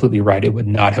you're completely right. It would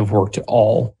not have worked at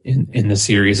all in the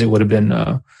series. It would have been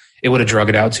it would have drug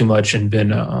it out too much and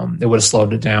been it would have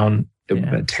slowed it down. It would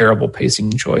have been a terrible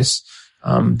pacing choice.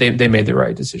 They made the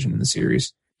right decision in the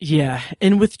series. Yeah,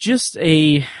 and with just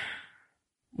because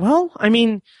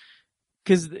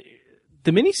the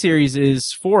miniseries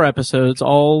is 4 episodes,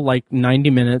 all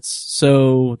 90 minutes,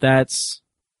 so that's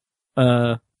 6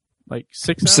 hours?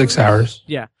 6 hours.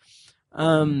 Yeah.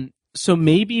 So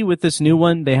maybe with this new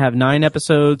one, they have 9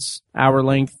 episodes, hour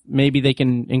length. Maybe they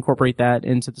can incorporate that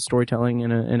into the storytelling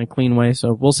in a clean way.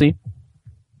 So we'll see.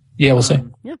 Yeah, we'll see.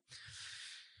 Yeah.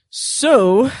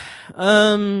 So,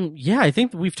 I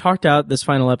think we've talked out this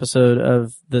final episode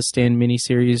of the Stand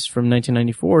miniseries from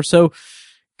 1994. So,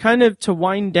 kind of to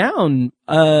wind down,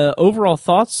 overall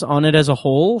thoughts on it as a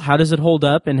whole. How does it hold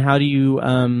up, and how do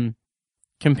you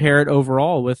compare it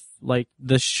overall with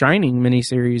the Shining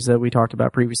miniseries that we talked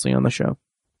about previously on the show?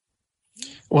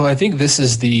 Well, I think this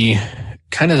is the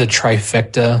kind of the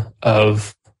trifecta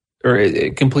of, or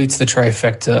it completes the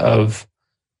trifecta of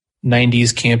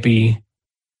 90s campy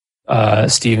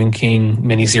Stephen King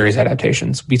miniseries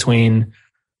adaptations between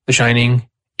The Shining,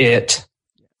 It,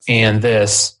 and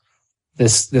this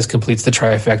completes the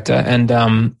trifecta. And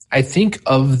I think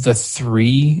of the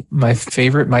 3, my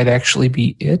favorite might actually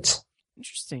be It.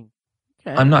 Interesting.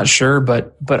 Okay. I'm not sure,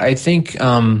 but I think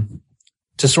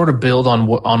to sort of build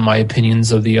on my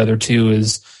opinions of the other 2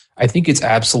 is I think it's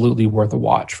absolutely worth a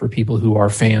watch for people who are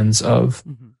fans of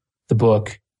the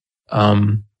book.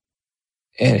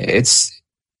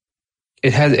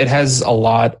 it has a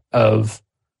lot of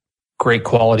great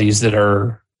qualities that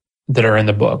are in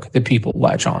the book that people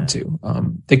latch on to.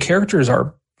 The characters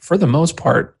are, for the most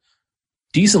part,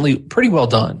 pretty well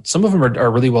done. Some of them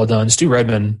are really well done. Stu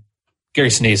Redman, Gary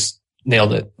Sinise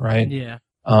nailed it, right? Yeah.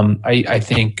 I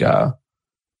think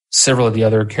several of the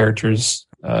other actors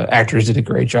did a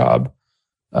great job.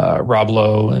 Rob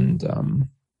Lowe and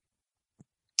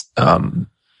Ray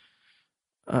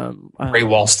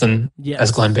Walston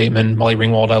as Glenn Bateman, Molly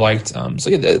Ringwald I liked. So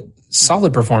yeah,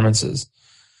 solid performances.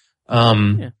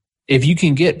 If you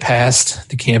can get past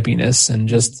the campiness and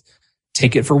just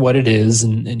take it for what it is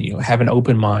and have an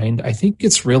open mind, I think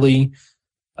it's really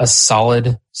a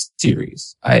solid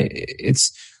series.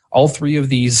 It's all three of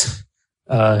these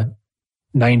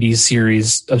 90s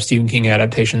series of Stephen King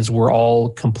adaptations were all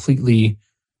completely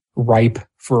ripe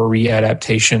for a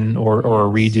readaptation or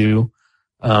a redo,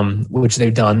 which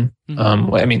they've done.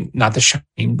 I mean, not The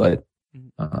Shining, but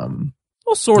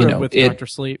sort of with Dr.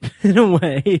 Sleep in a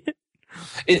way.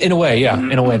 In a way, yeah.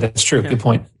 In a way, that's true. Good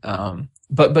point.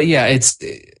 But yeah,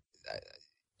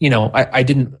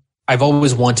 I've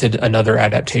always wanted another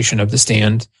adaptation of The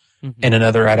Stand and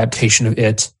another adaptation of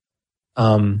It.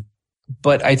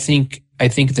 But I think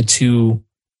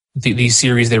these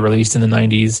series they released in the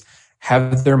 90s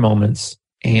have their moments,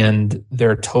 and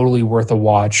they're totally worth a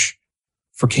watch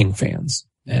for King fans.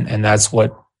 And that's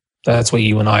what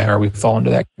you and I are. We fall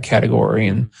into that category,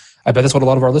 and I bet that's what a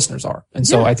lot of our listeners are. And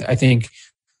so I think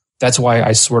that's why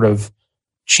I sort of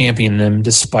champion them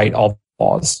despite all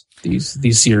flaws.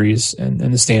 These series and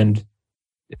The Stand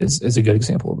is a good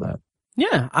example of that.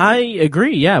 Yeah, I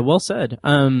agree. Yeah, well said.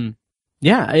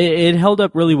 It held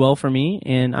up really well for me,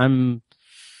 and I'm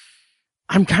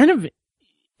kind of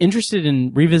interested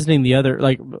in revisiting the other,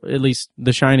 like at least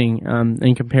The Shining,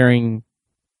 and comparing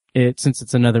it since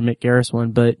it's another Mick Garris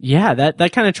one. But yeah,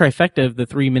 that kind of trifecta of the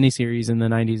three miniseries in the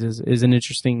 90s is an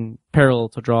interesting parallel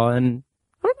to draw. And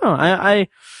I don't know, I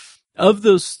of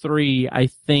those three, I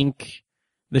think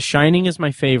The Shining is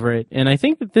my favorite, and I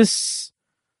think that this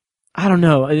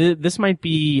might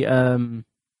be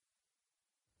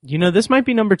this might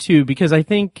be number two, because I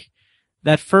think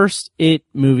that first It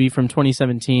movie from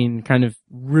 2017 kind of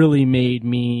really made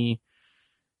me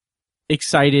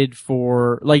excited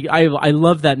for, like, I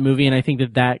love that movie, and I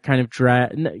think that kind of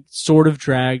sort of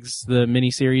drags the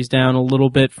miniseries down a little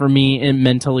bit for me and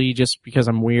mentally, just because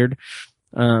I'm weird.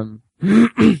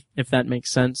 If that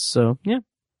makes sense. So yeah.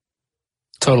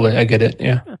 Totally, I get it.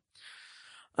 Yeah.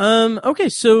 Okay,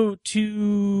 so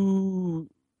to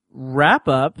wrap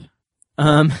up,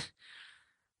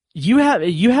 you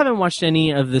haven't watched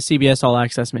any of the CBS All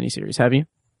Access miniseries, have you?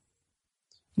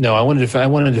 No, I wanted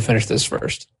to finish this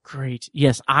first. Great.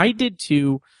 Yes, I did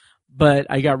too, but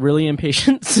I got really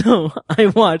impatient, so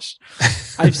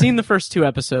I've seen the first two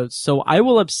episodes, so I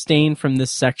will abstain from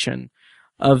this section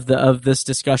of this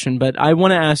discussion. But I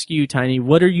want to ask you, Tiny,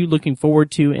 what are you looking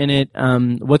forward to in it?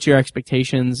 What's your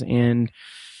expectations? And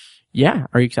yeah,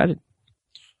 are you excited?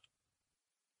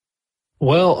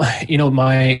 Well,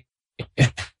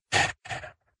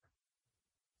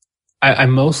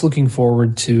 I'm most looking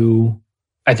forward to.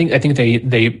 I think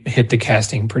they hit the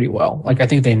casting pretty well. Like, I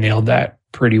think they nailed that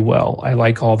pretty well. I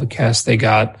like all the cast they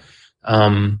got.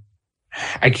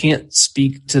 I can't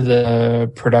speak to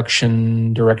the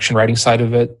production, direction, writing side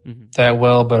of it that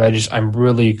well, but I'm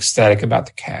really ecstatic about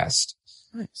the cast.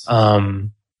 Nice.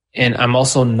 And I'm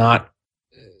also not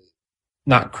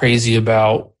crazy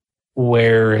about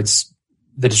where it's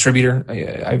the distributor.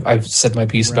 I've said my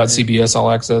piece about CBS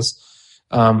All Access.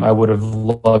 I would have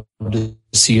loved to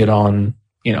see it on,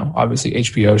 obviously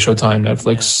HBO, Showtime,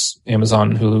 Netflix,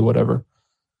 Amazon, Hulu, whatever,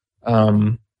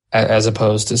 as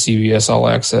opposed to CBS All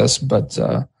Access. But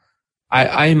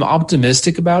I'm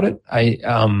optimistic about it.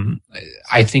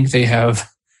 I think they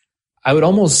have. I would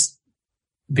almost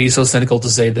be so cynical to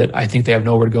say that I think they have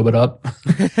nowhere to go but up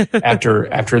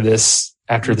after the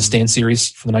Stand series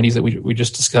from the 90s that we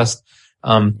just discussed.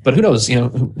 But who knows?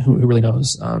 Who really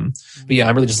knows? But yeah,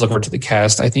 I'm really just looking forward to the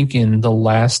cast. I think in the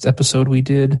last episode we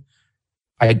did,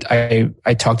 I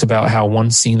talked about how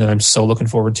one scene that I'm so looking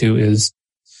forward to is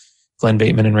Glenn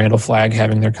Bateman and Randall Flagg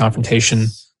having their confrontation,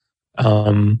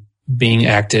 being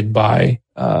acted by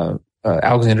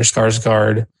Alexander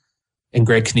Skarsgård and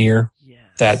Greg Kinnear.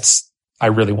 Yes. I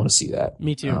really want to see that.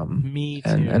 Me too. Me too.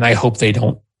 And I hope they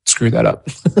don't screw that up.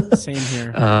 Same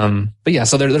here. But yeah,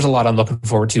 so there's a lot I'm looking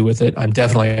forward to with it. I'm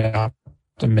definitely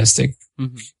optimistic.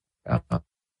 Nice.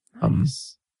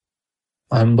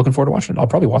 I'm looking forward to watching it. I'll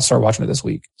probably start watching it this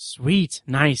week. Sweet.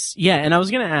 Nice. Yeah. And I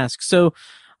was going to ask, so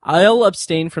I'll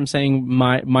abstain from saying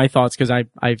my thoughts because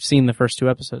I've seen the first 2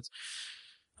 episodes.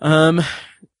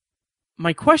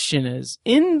 My question is,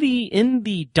 in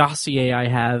the dossier I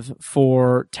have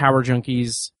for Tower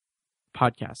Junkies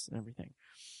podcast and everything,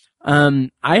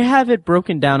 I have it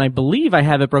broken down. I believe I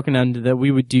have it broken down to that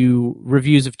we would do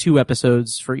reviews of 2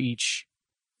 episodes for each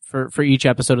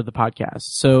episode of the podcast.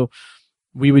 So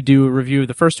we would do a review of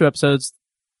the first 2 episodes,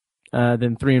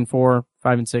 then 3 and 4,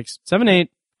 5 and 6, 7,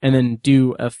 8, and then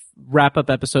do a wrap up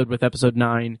episode with episode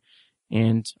 9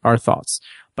 and our thoughts.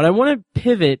 But I want to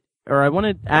pivot, or I want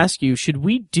to ask you, should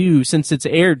we do, since it's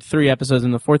aired 3 episodes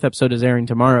and the 4th episode is airing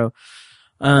tomorrow,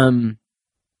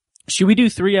 should we do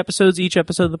 3 episodes each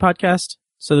episode of the podcast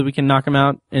so that we can knock them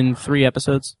out in 3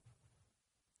 episodes?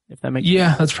 If that makes sense.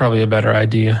 Yeah, that's probably a better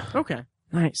idea. Okay,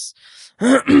 nice.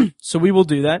 So we will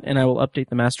do that, and I will update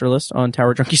the master list on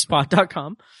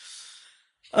towerjunkiespot.com.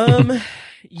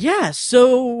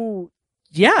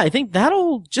 Yeah, I think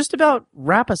that'll just about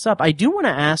wrap us up. I do want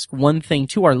to ask one thing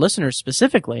to our listeners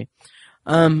specifically.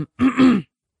 As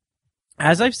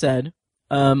I've said,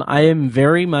 I am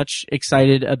very much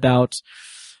excited about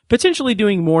potentially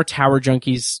doing more Tower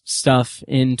Junkies stuff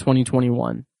in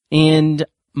 2021. And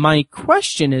my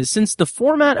question is, since the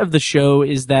format of the show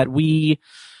is that we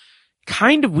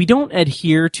don't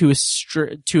adhere to a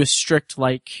strict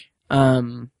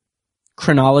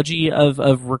chronology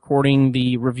of recording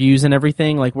the reviews and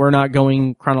everything. Like, we're not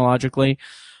going chronologically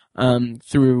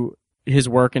through his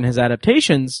work and his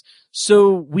adaptations.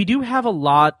 So we do have a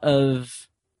lot of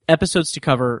episodes to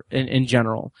cover in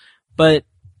general. But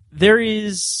there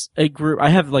is a group, I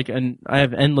have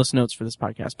endless notes for this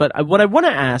podcast, but what I want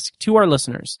to ask to our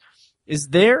listeners is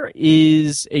there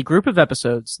is a group of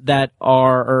episodes that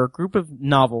are, or a group of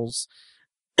novels,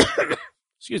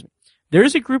 excuse me. There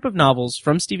is a group of novels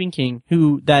from Stephen King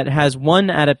that has one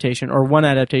adaptation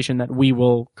that we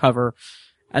will cover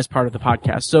as part of the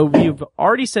podcast. So we've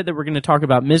already said that we're going to talk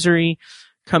about Misery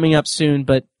coming up soon,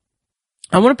 but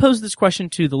I want to pose this question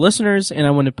to the listeners, and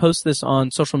I want to post this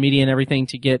on social media and everything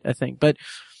to get a thing. But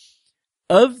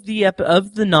of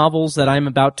the novels that I'm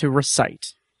about to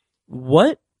recite,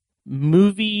 what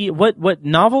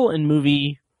novel and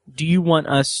movie do you want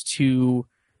us to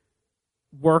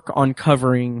work on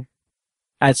covering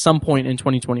at some point in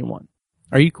 2021?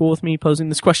 Are you cool with me posing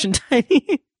this question,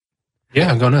 Tiny?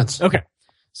 Yeah, go nuts. Okay.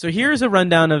 So here's a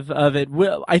rundown of it.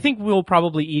 I think we'll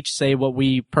probably each say what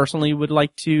we personally would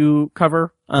like to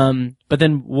cover, but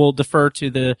then we'll defer to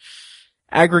the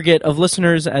aggregate of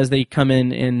listeners as they come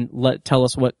in and tell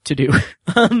us what to do.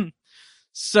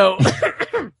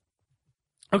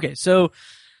 Okay, so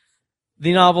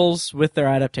the novels with their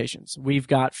adaptations. We've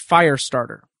got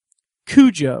Firestarter,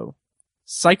 Cujo,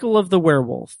 Cycle of the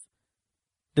Werewolf,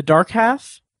 The Dark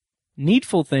Half,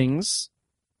 Needful Things,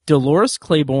 Dolores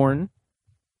Claiborne,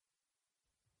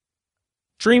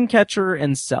 Dreamcatcher,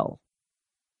 and Cell.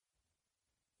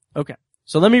 Okay,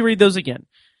 so let me read those again.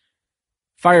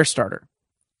 Firestarter,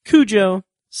 Cujo,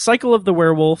 Cycle of the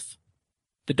Werewolf,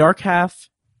 The Dark Half,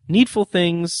 Needful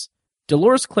Things,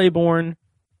 Dolores Claiborne,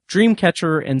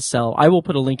 Dreamcatcher, and Cell. I will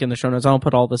put a link in the show notes. I'll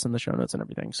put all this in the show notes and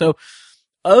everything. So,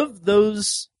 of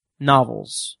those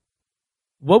novels,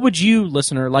 what would you,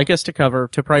 listener, like us to cover,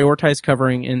 to prioritize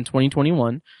covering in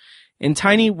 2021? And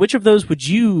Tiny, which of those would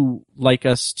you like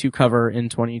us to cover in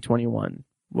 2021?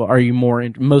 Well, are you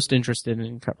most interested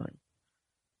in covering?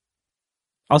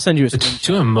 I'll send you a screenshot. The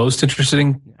 2 I'm most interested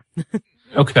in? Yeah.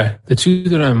 Okay. The 2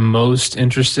 that I'm most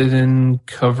interested in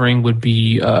covering would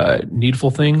be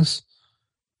Needful Things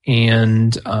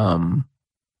and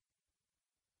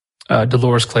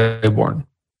Dolores Claiborne.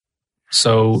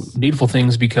 So Needful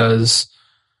Things because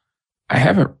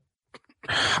I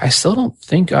still don't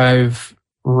think I've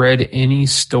read any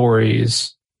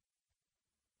stories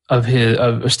of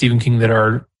Stephen King that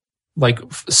are like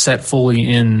set fully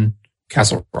in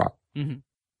Castle Rock,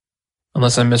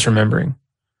 unless I'm misremembering.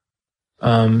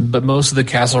 But most of the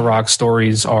Castle Rock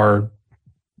stories are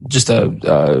just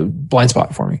a blind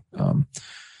spot for me.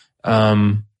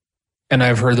 And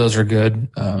I've heard those are good.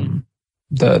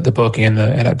 The book and the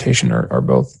adaptation are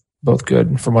both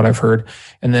good from what I've heard.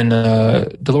 And then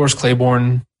Dolores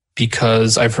Claiborne,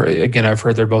 because I've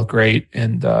heard they're both great,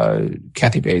 and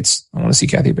Kathy Bates. I want to see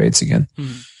Kathy Bates again.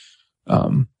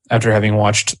 After having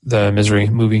watched the Misery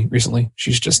movie recently,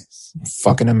 she's just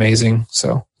fucking amazing.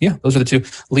 So yeah, those are the 2.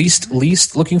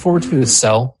 Least looking forward to is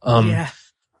Cell.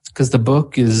 Because the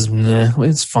book is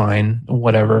it's fine,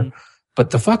 whatever.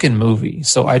 But the fucking movie.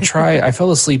 So I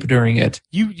fell asleep during it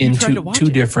in two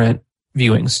different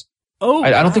viewings. Oh,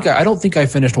 I don't think I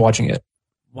finished watching it.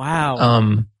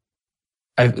 Wow.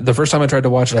 the first time I tried to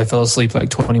watch it, I fell asleep like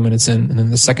 20 minutes in, and then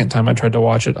the second time I tried to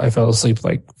watch it, I fell asleep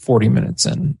like 40 minutes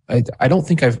in. I don't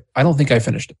think I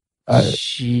finished it.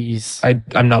 Jeez.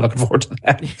 I'm not looking forward to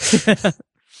that.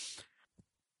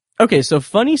 Okay, so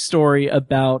funny story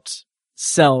about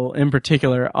Cell in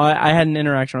particular. I had an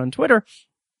interaction on Twitter.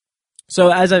 So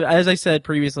as I said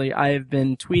previously, I've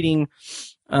been tweeting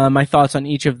my thoughts on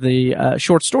each of the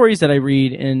short stories that I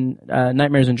read in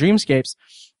Nightmares and Dreamscapes.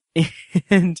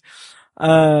 And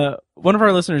one of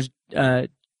our listeners,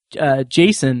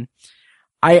 Jason,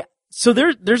 so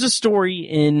there's a story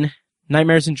in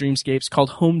Nightmares and Dreamscapes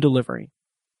called Home Delivery.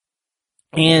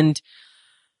 And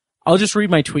I'll just read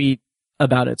my tweet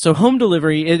about it. So Home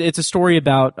Delivery, it's a story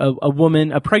about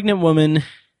a pregnant woman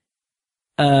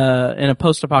in a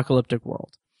post-apocalyptic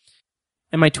world.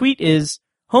 And my tweet is,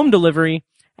 Home Delivery,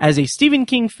 as a Stephen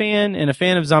King fan and a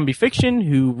fan of zombie fiction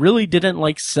who really didn't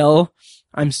like Cell,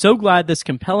 I'm so glad this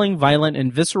compelling, violent,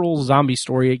 and visceral zombie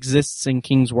story exists in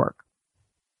King's work.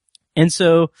 And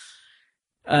so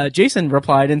Jason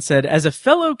replied and said, as a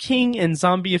fellow King and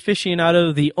zombie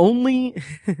aficionado, the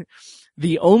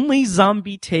only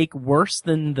zombie take worse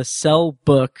than the Cell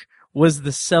book was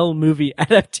the Cell movie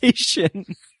adaptation.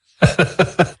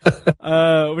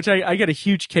 Which I get a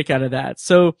huge kick out of that.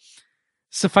 So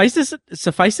suffice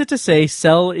it to say,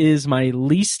 Cell is my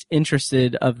least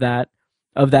interested of that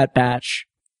batch.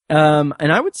 And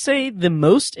I would say the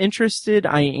most interested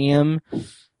I am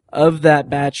of that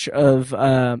batch of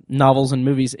novels and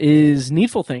movies is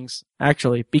Needful Things,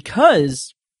 actually,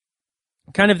 because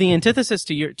kind of the antithesis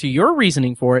to your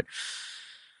reasoning for it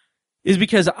is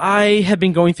because I have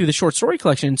been going through the short story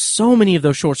collection. So many of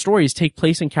those short stories take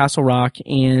place in Castle Rock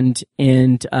and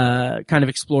kind of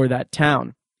explore that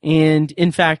town. And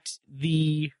in fact,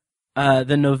 the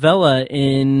novella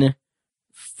in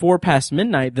 4 Past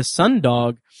Midnight, The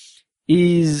Sundog,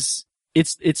 it's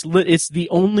the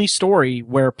only story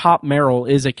where Pop Merrill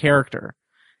is a character,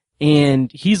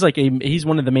 and he's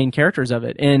one of the main characters of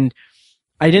it. And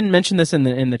I didn't mention this in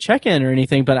the check-in or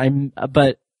anything,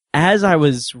 but as I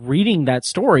was reading that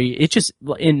story, it just,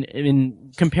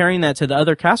 in comparing that to the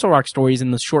other Castle Rock stories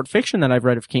and the short fiction that I've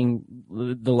read of King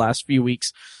the last few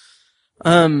weeks,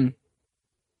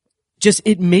 just,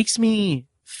 it makes me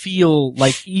feel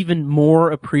like even more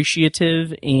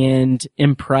appreciative and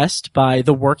impressed by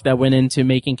the work that went into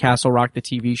making Castle Rock the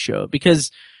TV show,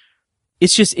 because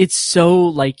it's so,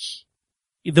 like,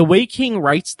 the way King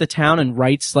writes the town and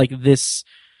writes like this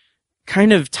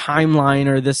kind of timeline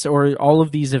or all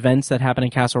of these events that happen in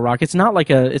Castle Rock. It's not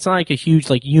like a huge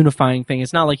like unifying thing.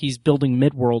 It's not like he's building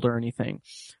Midworld or anything,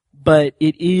 but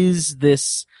it is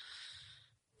this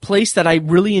place that I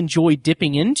really enjoy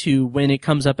dipping into when it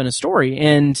comes up in a story.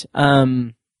 And,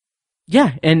 and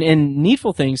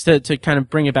Needful Things, to kind of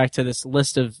bring it back to this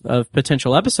list of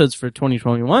potential episodes for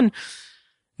 2021,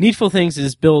 Needful Things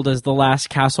is billed as the last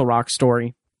Castle Rock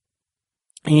story.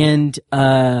 And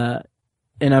I'm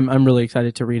really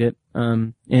excited to read it,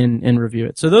 and review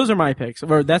it. So those are my picks,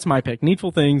 or that's my pick.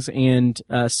 Needful Things and,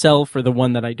 Cell for the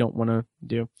one that I don't want to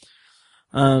do.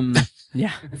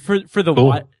 Yeah, for the cool.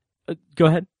 what? Go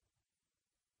ahead.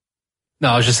 No,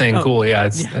 I was just saying, cool. Yeah,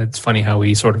 it's funny how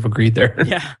we sort of agreed there.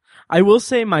 Yeah. I will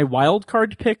say my wild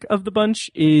card pick of the bunch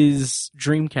is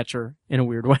Dreamcatcher in a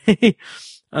weird way.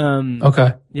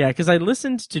 Okay. Yeah, because I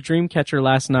listened to Dreamcatcher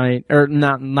last night, or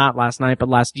not last night, but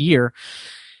last year.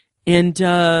 And,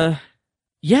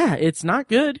 it's not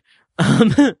good.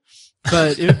 But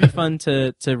it would be fun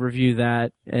to review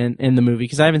that and the movie,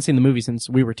 because I haven't seen the movie since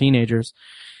we were teenagers.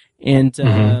 And,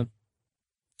 and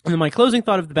then my closing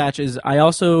thought of the batch is I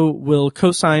also will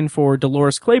co-sign for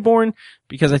Dolores Claiborne,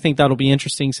 because I think that'll be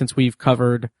interesting since we've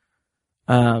covered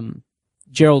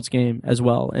Gerald's Game as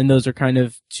well. And those are kind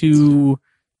of two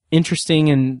interesting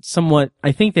and somewhat,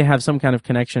 I think they have some kind of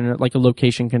connection, like a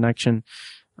location connection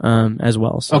as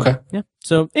well. So, okay. Yeah.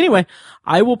 So anyway,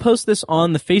 I will post this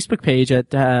on the Facebook page at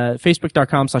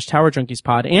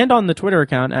facebook.com/TowerJunkiesPod and on the Twitter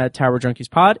account at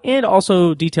TowerJunkiesPod, and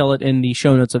also detail it in the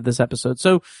show notes of this episode.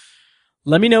 So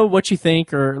let me know what you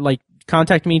think, or like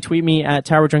contact me, tweet me at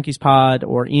TowerJunkiesPod,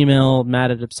 or email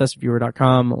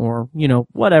matt@obsessiveviewer.com, or,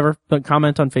 whatever, but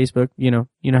comment on Facebook, you know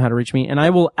how to reach me, and I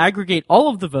will aggregate all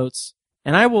of the votes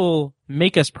and I will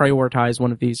make us prioritize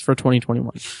one of these for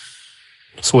 2021.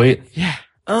 Sweet. Yeah.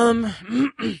 All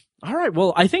right.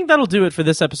 Well, I think that'll do it for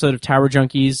this episode of Tower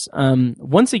Junkies.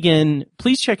 Once again,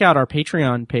 please check out our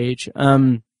Patreon page.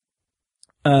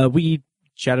 We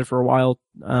chatted for a while,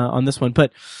 on this one,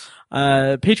 but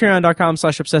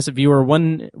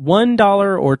patreon.com/obsessiveviewer,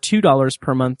 $1 or $2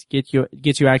 per month gets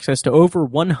you access to over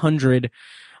 100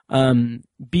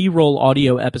 B-roll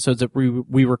audio episodes that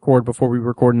we record before we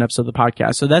record an episode of the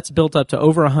podcast. So that's built up to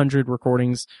over 100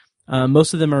 recordings.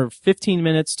 Most of them are 15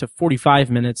 minutes to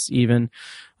 45 minutes even.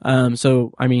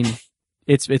 So, I mean,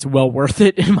 it's well worth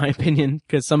it in my opinion,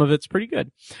 because some of it's pretty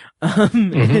good.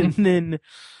 And then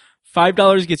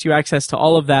 $5 gets you access to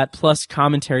all of that plus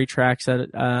commentary tracks that,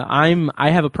 I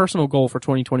have a personal goal for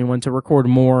 2021 to record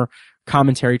more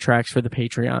commentary tracks for the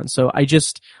Patreon. So I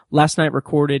just last night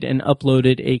recorded and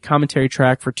uploaded a commentary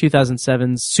track for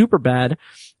 2007's Superbad,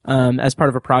 as part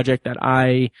of a project that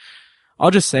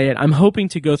I'll just say it. I'm hoping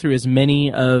to go through as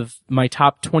many of my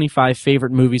top 25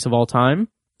 favorite movies of all time,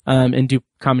 and do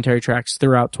commentary tracks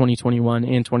throughout 2021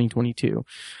 and 2022.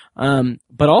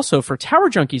 But also for Tower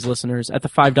Junkies listeners at the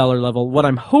 $5 level, what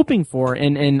I'm hoping for,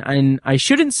 and I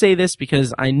shouldn't say this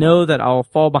because I know that I'll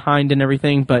fall behind and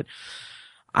everything, but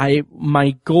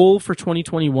my goal for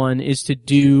 2021 is to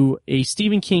do a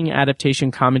Stephen King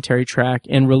adaptation commentary track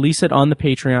and release it on the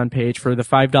Patreon page for the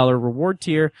 $5 reward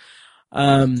tier,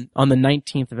 on the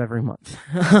 19th of every month.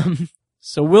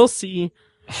 So we'll see.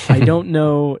 I don't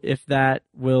know if that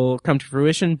will come to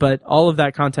fruition, but all of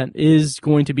that content is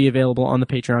going to be available on the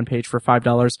Patreon page for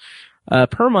 $5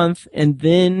 per month. And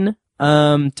then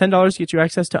 $10 gets you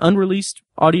access to unreleased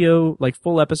audio, like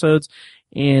full episodes,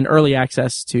 and early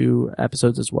access to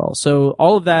episodes as well. So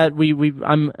all of that,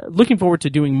 I'm looking forward to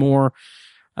doing more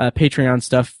Patreon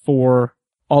stuff for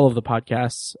all of the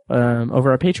podcasts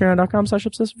over at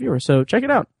patreon.com/obsessiveviewer. So check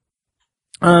it out.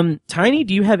 Tiny,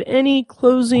 do you have any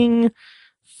closing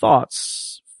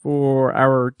thoughts for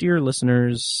our dear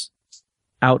listeners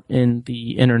out in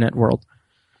the internet world?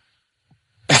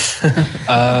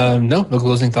 No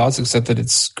closing thoughts except that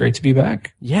it's great to be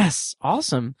back. Yes,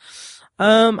 awesome.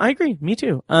 I agree. Me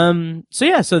too.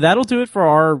 So that'll do it for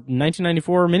our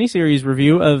 1994 miniseries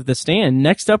review of The Stand.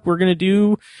 Next up, we're gonna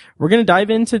dive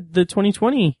into the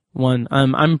 2020 one.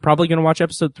 I'm probably gonna watch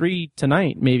episode 3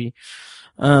 tonight, maybe.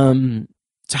 I'm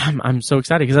so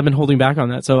excited because I've been holding back on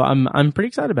that. So I'm pretty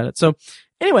excited about it. So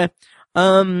anyway,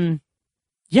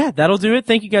 that'll do it.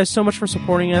 Thank you guys so much for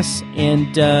supporting us,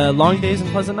 and long days and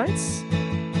pleasant nights.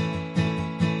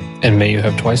 And may you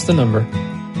have twice the number.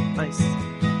 Nice.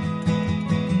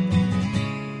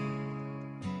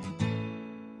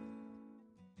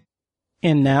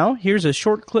 And now, here's a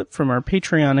short clip from our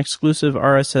Patreon exclusive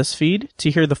RSS feed. To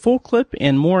hear the full clip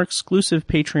and more exclusive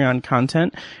Patreon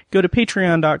content, go to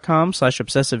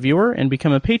patreon.com/obsessiveviewer and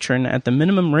become a patron at the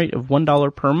minimum rate of $1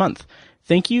 per month.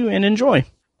 Thank you and enjoy.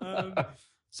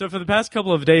 So for the past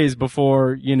couple of days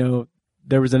before,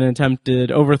 there was an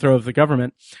attempted overthrow of the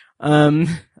government,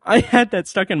 I had that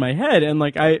stuck in my head, and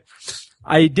I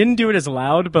didn't do it as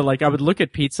loud, but I would look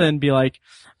at pizza and be like,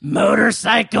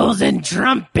 motorcycles and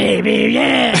Trump, baby,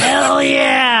 yeah, hell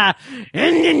yeah,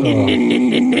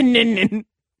 and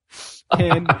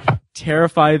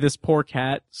terrify this poor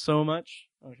cat so much.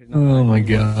 Oh my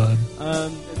god.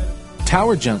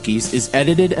 Tower Junkies is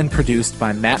edited and produced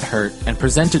by Matt Hurt and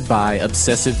presented by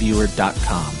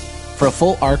ObsessiveViewer.com. For a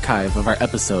full archive of our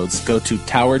episodes, go to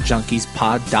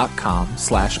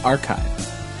towerjunkiespod.com/archive.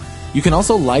 You can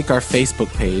also like our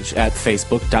Facebook page at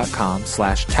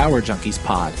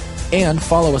facebook.com/towerjunkiespod and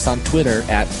follow us on Twitter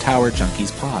at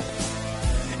towerjunkiespod.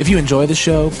 If you enjoy the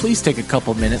show, please take a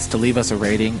couple minutes to leave us a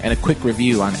rating and a quick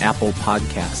review on Apple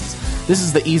Podcasts. This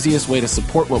is the easiest way to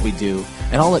support what we do,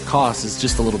 and all it costs is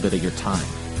just a little bit of your time.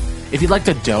 If you'd like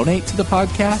to donate to the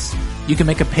podcast, you can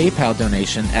make a PayPal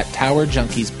donation at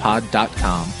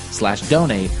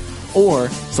towerjunkiespod.com/donate, or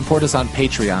support us on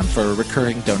Patreon for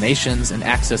recurring donations and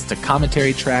access to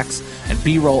commentary tracks and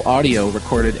B-roll audio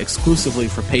recorded exclusively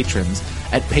for patrons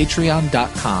at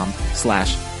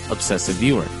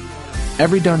patreon.com/obsessiveviewer.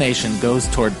 Every donation goes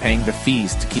toward paying the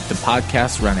fees to keep the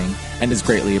podcast running and is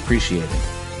greatly appreciated.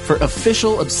 For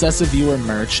official Obsessive Viewer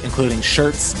merch, including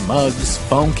shirts, mugs,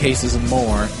 phone cases, and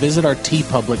more, visit our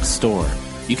TeePublic store.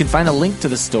 You can find a link to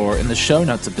the store in the show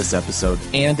notes of this episode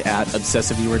and at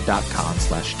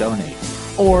obsessiveviewer.com/donate.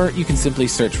 Or you can simply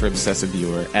search for Obsessive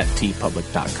Viewer at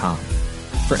teepublic.com.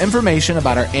 For information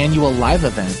about our annual live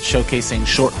event showcasing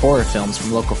short horror films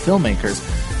from local filmmakers,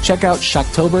 check out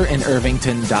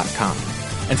shocktoberInIrvington.com.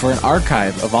 And for an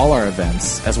archive of all our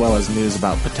events, as well as news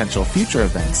about potential future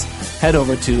events, head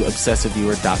over to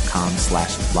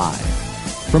obsessiveviewer.com/live.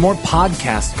 For more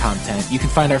podcast content, you can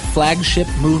find our flagship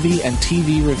movie and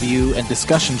TV review and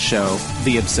discussion show,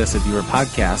 The Obsessive Viewer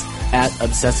Podcast, at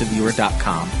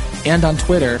obsessiveviewer.com and on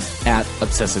Twitter at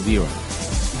obsessiveviewer.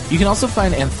 You can also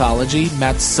find Anthology,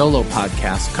 Matt's solo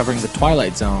podcast covering The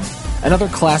Twilight Zone, and other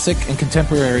classic and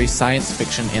contemporary science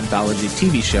fiction anthology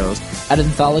TV shows at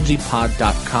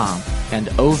anthologypod.com and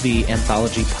OV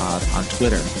Anthology Pod on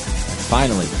Twitter. And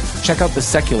finally, check out The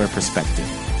Secular Perspective,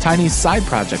 Tiny's side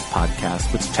project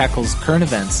podcast, which tackles current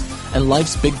events and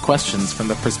life's big questions from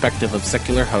the perspective of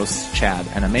secular hosts Chad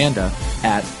and Amanda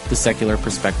at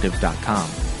thesecularperspective.com.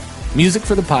 Music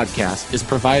for the podcast is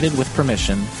provided with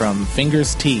permission from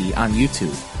Fingers T on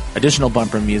YouTube. Additional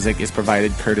bumper music is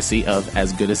provided courtesy of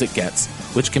As Good As It Gets,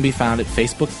 which can be found at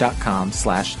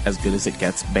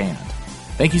facebook.com/asgoodasitgetsband.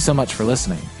 Thank you so much for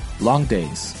listening. Long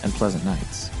days and pleasant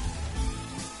nights.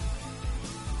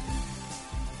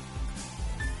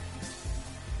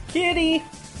 Kitty!